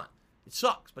every month. It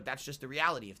sucks, but that's just the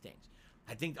reality of things.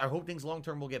 I hope things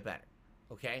long-term will get better,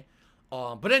 okay?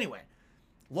 But anyway,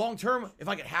 long-term, if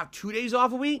I could have 2 days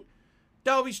off a week,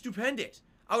 that would be stupendous.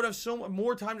 I would have so much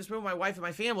more time to spend with my wife and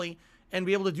my family and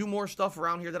be able to do more stuff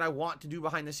around here that I want to do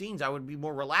behind the scenes. I would be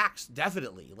more relaxed,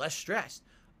 definitely, less stressed.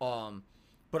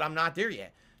 But I'm not there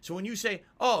yet. So when you say,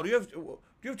 oh, do you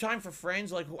have time for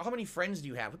friends? Like, how many friends do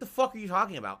you have? What the fuck are you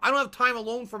talking about? I don't have time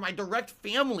alone for my direct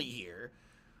family here.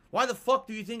 Why the fuck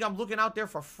do you think I'm looking out there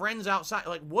for friends outside?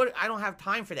 Like, what? I don't have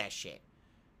time for that shit.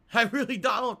 I really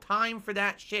don't. I don't have time for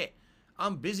that shit.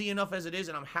 I'm busy enough as it is,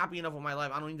 and I'm happy enough with my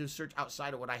life. I don't need to search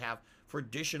outside of what I have for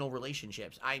additional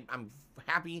relationships. I'm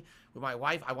happy with my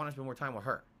wife. I want to spend more time with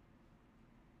her.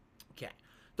 Okay.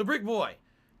 The Brick Boy.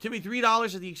 Timmy,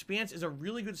 $3 of The Expanse is a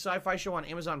really good sci-fi show on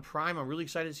Amazon Prime. I'm really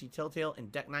excited to see Telltale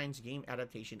and Deck Nine's game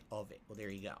adaptation of it. Well,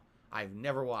 there you go. I've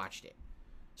never watched it,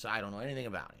 so I don't know anything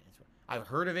about it. I've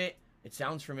heard of it. It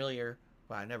sounds familiar,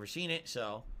 but I've never seen it,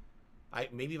 so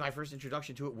maybe my first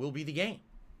introduction to it will be the game.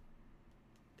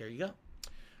 There you go.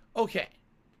 Okay.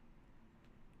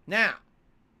 Now,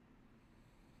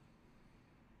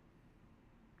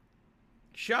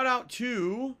 shout out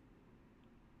to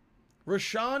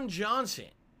Rashawn Johnson,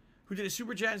 who did a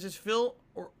super chat and says, Phil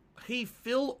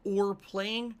or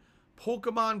playing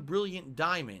Pokemon Brilliant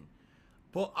Diamond,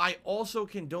 but I also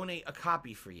can donate a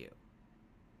copy for you.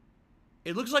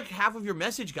 It looks like half of your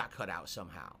message got cut out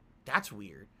somehow. That's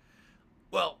weird.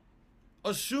 Well,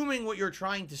 assuming what you're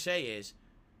trying to say is,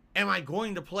 am I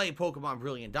going to play Pokemon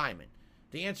Brilliant Diamond?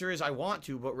 The answer is I want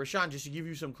to, but Rashawn, just to give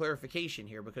you some clarification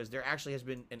here, because there actually has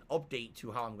been an update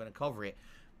to how I'm going to cover it.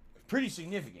 Pretty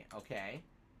significant, okay?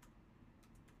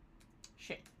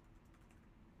 Shit.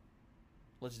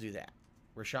 Let's do that.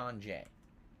 Rashawn J.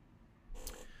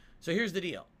 So here's the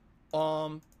deal.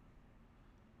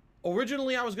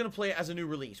 Originally, I was going to play it as a new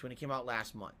release when it came out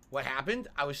last month. What happened?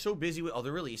 I was so busy with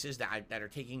other releases that are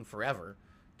taking forever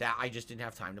that I just didn't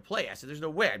have time to play. I said, there's no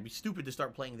way. I'd be stupid to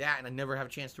start playing that and I never have a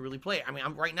chance to really play it. I mean,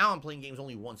 right now I'm playing games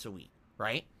only once a week,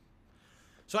 right?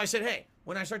 So I said, hey,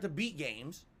 when I start to beat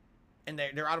games and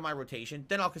they're out of my rotation,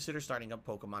 then I'll consider starting up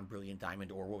Pokemon Brilliant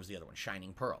Diamond, or what was the other one?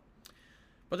 Shining Pearl.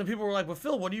 But then people were like, well,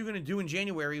 Phil, what are you going to do in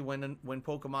January when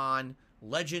Pokemon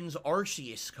Legends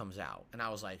Arceus comes out? And I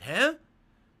was like, huh?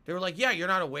 They were like, yeah, you're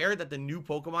not aware that the new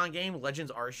Pokemon game,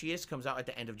 Legends Arceus, comes out at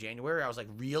the end of January? I was like,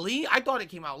 really? I thought it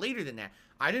came out later than that.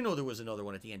 I didn't know there was another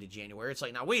one at the end of January. It's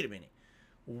like, now, wait a minute.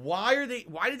 Why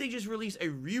did they just release a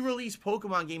re-release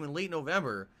Pokemon game in late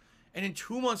November, and then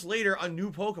 2 months later, a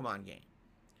new Pokemon game?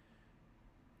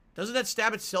 Doesn't that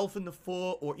stab itself in the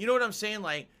foot? Or, you know what I'm saying?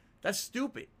 Like, that's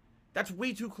stupid. That's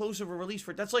way too close of a release for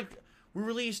it. That's like, we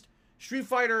released Street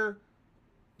Fighter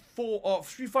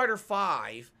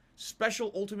 5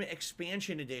 Special Ultimate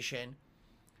Expansion Edition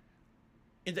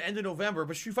in the end of November,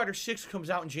 but Street Fighter 6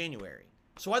 comes out in January.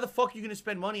 So why the fuck are you going to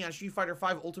spend money on Street Fighter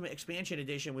 5 Ultimate Expansion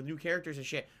Edition with new characters and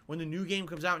shit when the new game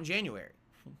comes out in January?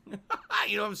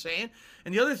 You know what I'm saying?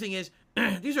 And the other thing is,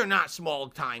 these are not small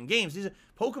time games.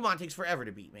 Pokemon takes forever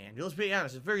to beat, man. Let's be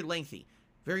honest. It's very lengthy,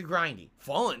 very grindy,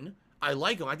 fun. I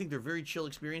like them. I think they're very chill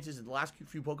experiences. In the last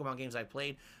few Pokemon games I've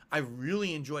played, I've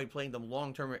really enjoyed playing them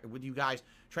long-term with you guys,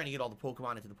 trying to get all the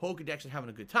Pokemon into the Pokedex and having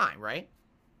a good time, right?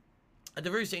 At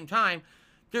the very same time,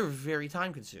 they're very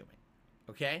time-consuming,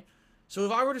 okay? So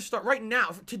if I were to start, right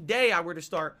now, today I were to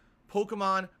start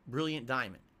Pokemon Brilliant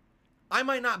Diamond, I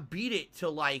might not beat it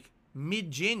till, like,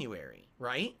 mid-January,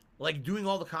 right? Like, doing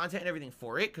all the content and everything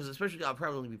for it, because especially I'll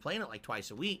probably only be playing it, like,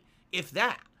 twice a week, if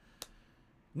that.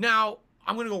 Now,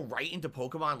 I'm going to go right into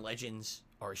Pokemon Legends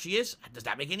Arceus. Does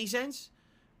that make any sense?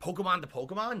 Pokemon to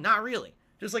Pokemon? Not really.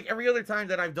 Just like every other time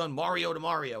that I've done Mario to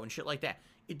Mario and shit like that.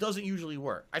 It doesn't usually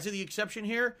work. I'd say the exception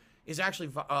here is actually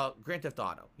Grand Theft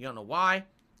Auto. You don't know why?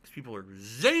 Because people are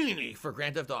zany for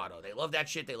Grand Theft Auto. They love that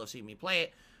shit. They love seeing me play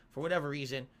it. For whatever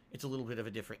reason, it's a little bit of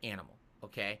a different animal.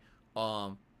 Okay?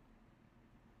 So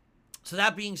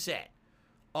that being said,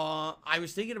 I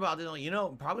was thinking about it. You know,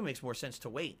 it probably makes more sense to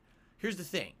wait. Here's the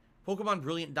thing. Pokemon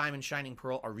Brilliant Diamond, Shining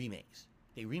Pearl are remakes.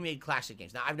 They remade classic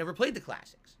games. Now, I've never played the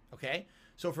classics, okay?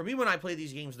 So for me, when I play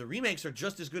these games, the remakes are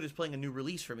just as good as playing a new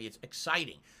release for me. It's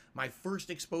exciting. My first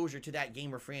exposure to that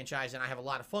game or franchise, and I have a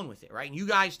lot of fun with it, right? And you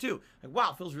guys, too. Like,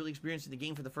 wow, Phil's really experiencing the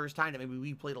game for the first time that maybe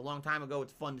we played a long time ago.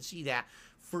 It's fun to see that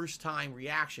first-time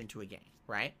reaction to a game,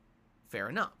 right? Fair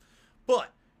enough.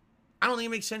 But I don't think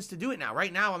it makes sense to do it now.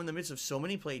 Right now, I'm in the midst of so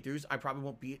many playthroughs, I probably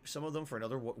won't beat some of them for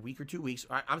another week or 2 weeks.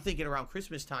 I'm thinking around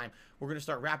Christmas time, we're going to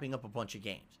start wrapping up a bunch of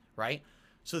games, right?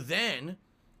 So then,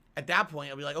 at that point,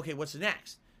 I'll be like, okay, what's the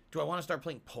next? Do I want to start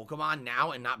playing Pokemon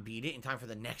now and not beat it in time for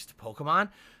the next Pokemon?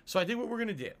 So I think what we're going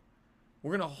to do,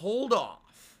 we're going to hold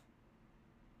off.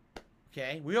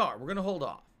 Okay? We're going to hold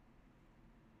off.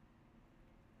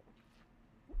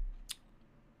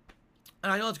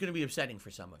 And I know it's going to be upsetting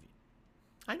for some of you.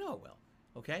 I know it will,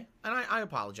 okay? And I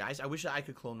apologize. I wish I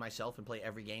could clone myself and play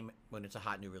every game when it's a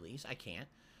hot new release. I can't.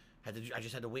 I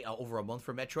just had to wait over a month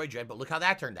for Metroid Dread, but look how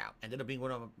that turned out. Ended up being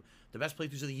one of the best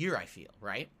playthroughs of the year, I feel,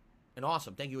 right? And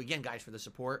awesome. Thank you again, guys, for the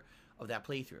support of that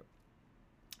playthrough.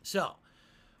 So,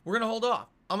 we're going to hold off.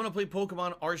 I'm going to play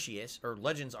Pokemon Arceus, or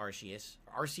Legends Arceus.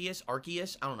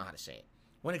 Arceus? I don't know how to say it.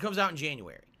 When it comes out in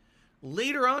January.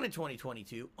 Later on in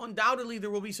 2022, undoubtedly there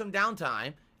will be some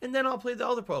downtime, and then I'll play the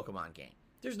other Pokemon game.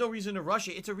 There's no reason to rush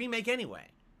it. It's a remake anyway,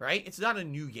 right? It's not a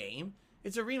new game.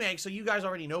 It's a remake, so you guys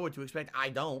already know what to expect. I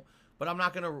don't. but I'm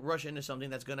not going to rush into something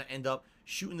that's going to end up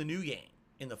shooting the new game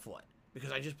in the foot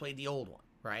because I just played the old one,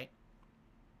 right?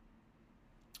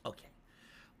 Okay.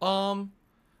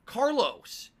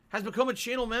 Carlos has become a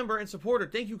channel member and supporter.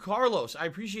 Thank you, Carlos. I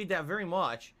appreciate that very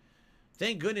much.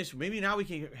 Thank goodness. Maybe now we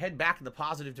can head back in the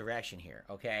positive direction here,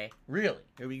 okay? Really.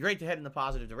 It would be great to head in the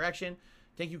positive direction.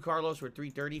 Thank you, Carlos. We're at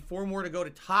 330. 4 more to go to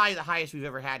tie the highest we've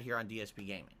ever had here on DSP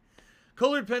Gaming.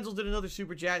 Colored Pencils did another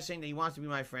super chat saying that he wants to be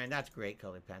my friend. That's great,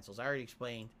 Colored Pencils. I already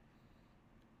explained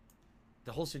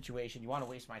the whole situation. You want to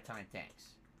waste my time?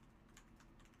 Thanks.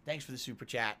 Thanks for the super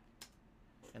chat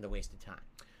and the wasted time.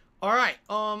 All right.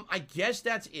 I guess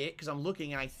that's it because I'm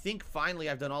looking and I think finally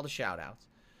I've done all the shout outs.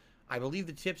 I believe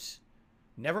the tips.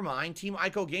 Never mind. Team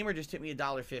Ico Gamer just tipped me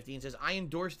 $1.50 and says, I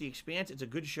endorse The Expanse. It's a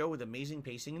good show with amazing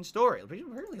pacing and story.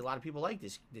 Apparently, a lot of people like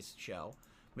this show.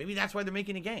 Maybe that's why they're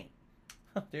making a game.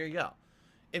 There you go.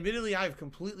 Admittedly, I've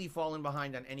completely fallen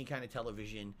behind on any kind of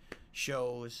television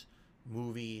shows,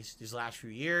 movies these last few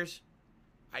years.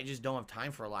 I just don't have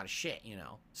time for a lot of shit, you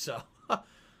know. So,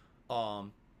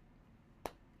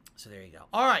 so there you go.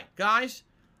 All right, guys.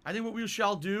 I think what we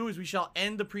shall do is we shall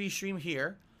end the pre-stream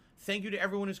here. Thank you to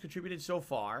everyone who's contributed so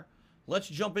far. Let's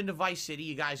jump into Vice City.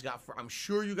 You guys got, I'm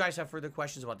sure you guys have further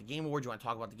questions about the Game Awards. You want to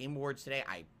talk about the Game Awards today?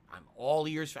 I'm all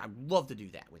ears. I'd love to do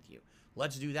that with you.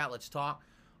 Let's do that. Let's talk.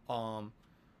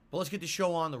 But let's get the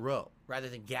show on the road rather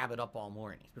than gab it up all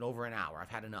morning. It's been over an hour. I've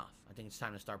had enough. I think it's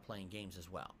time to start playing games as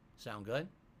well. Sound good?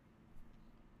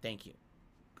 Thank you.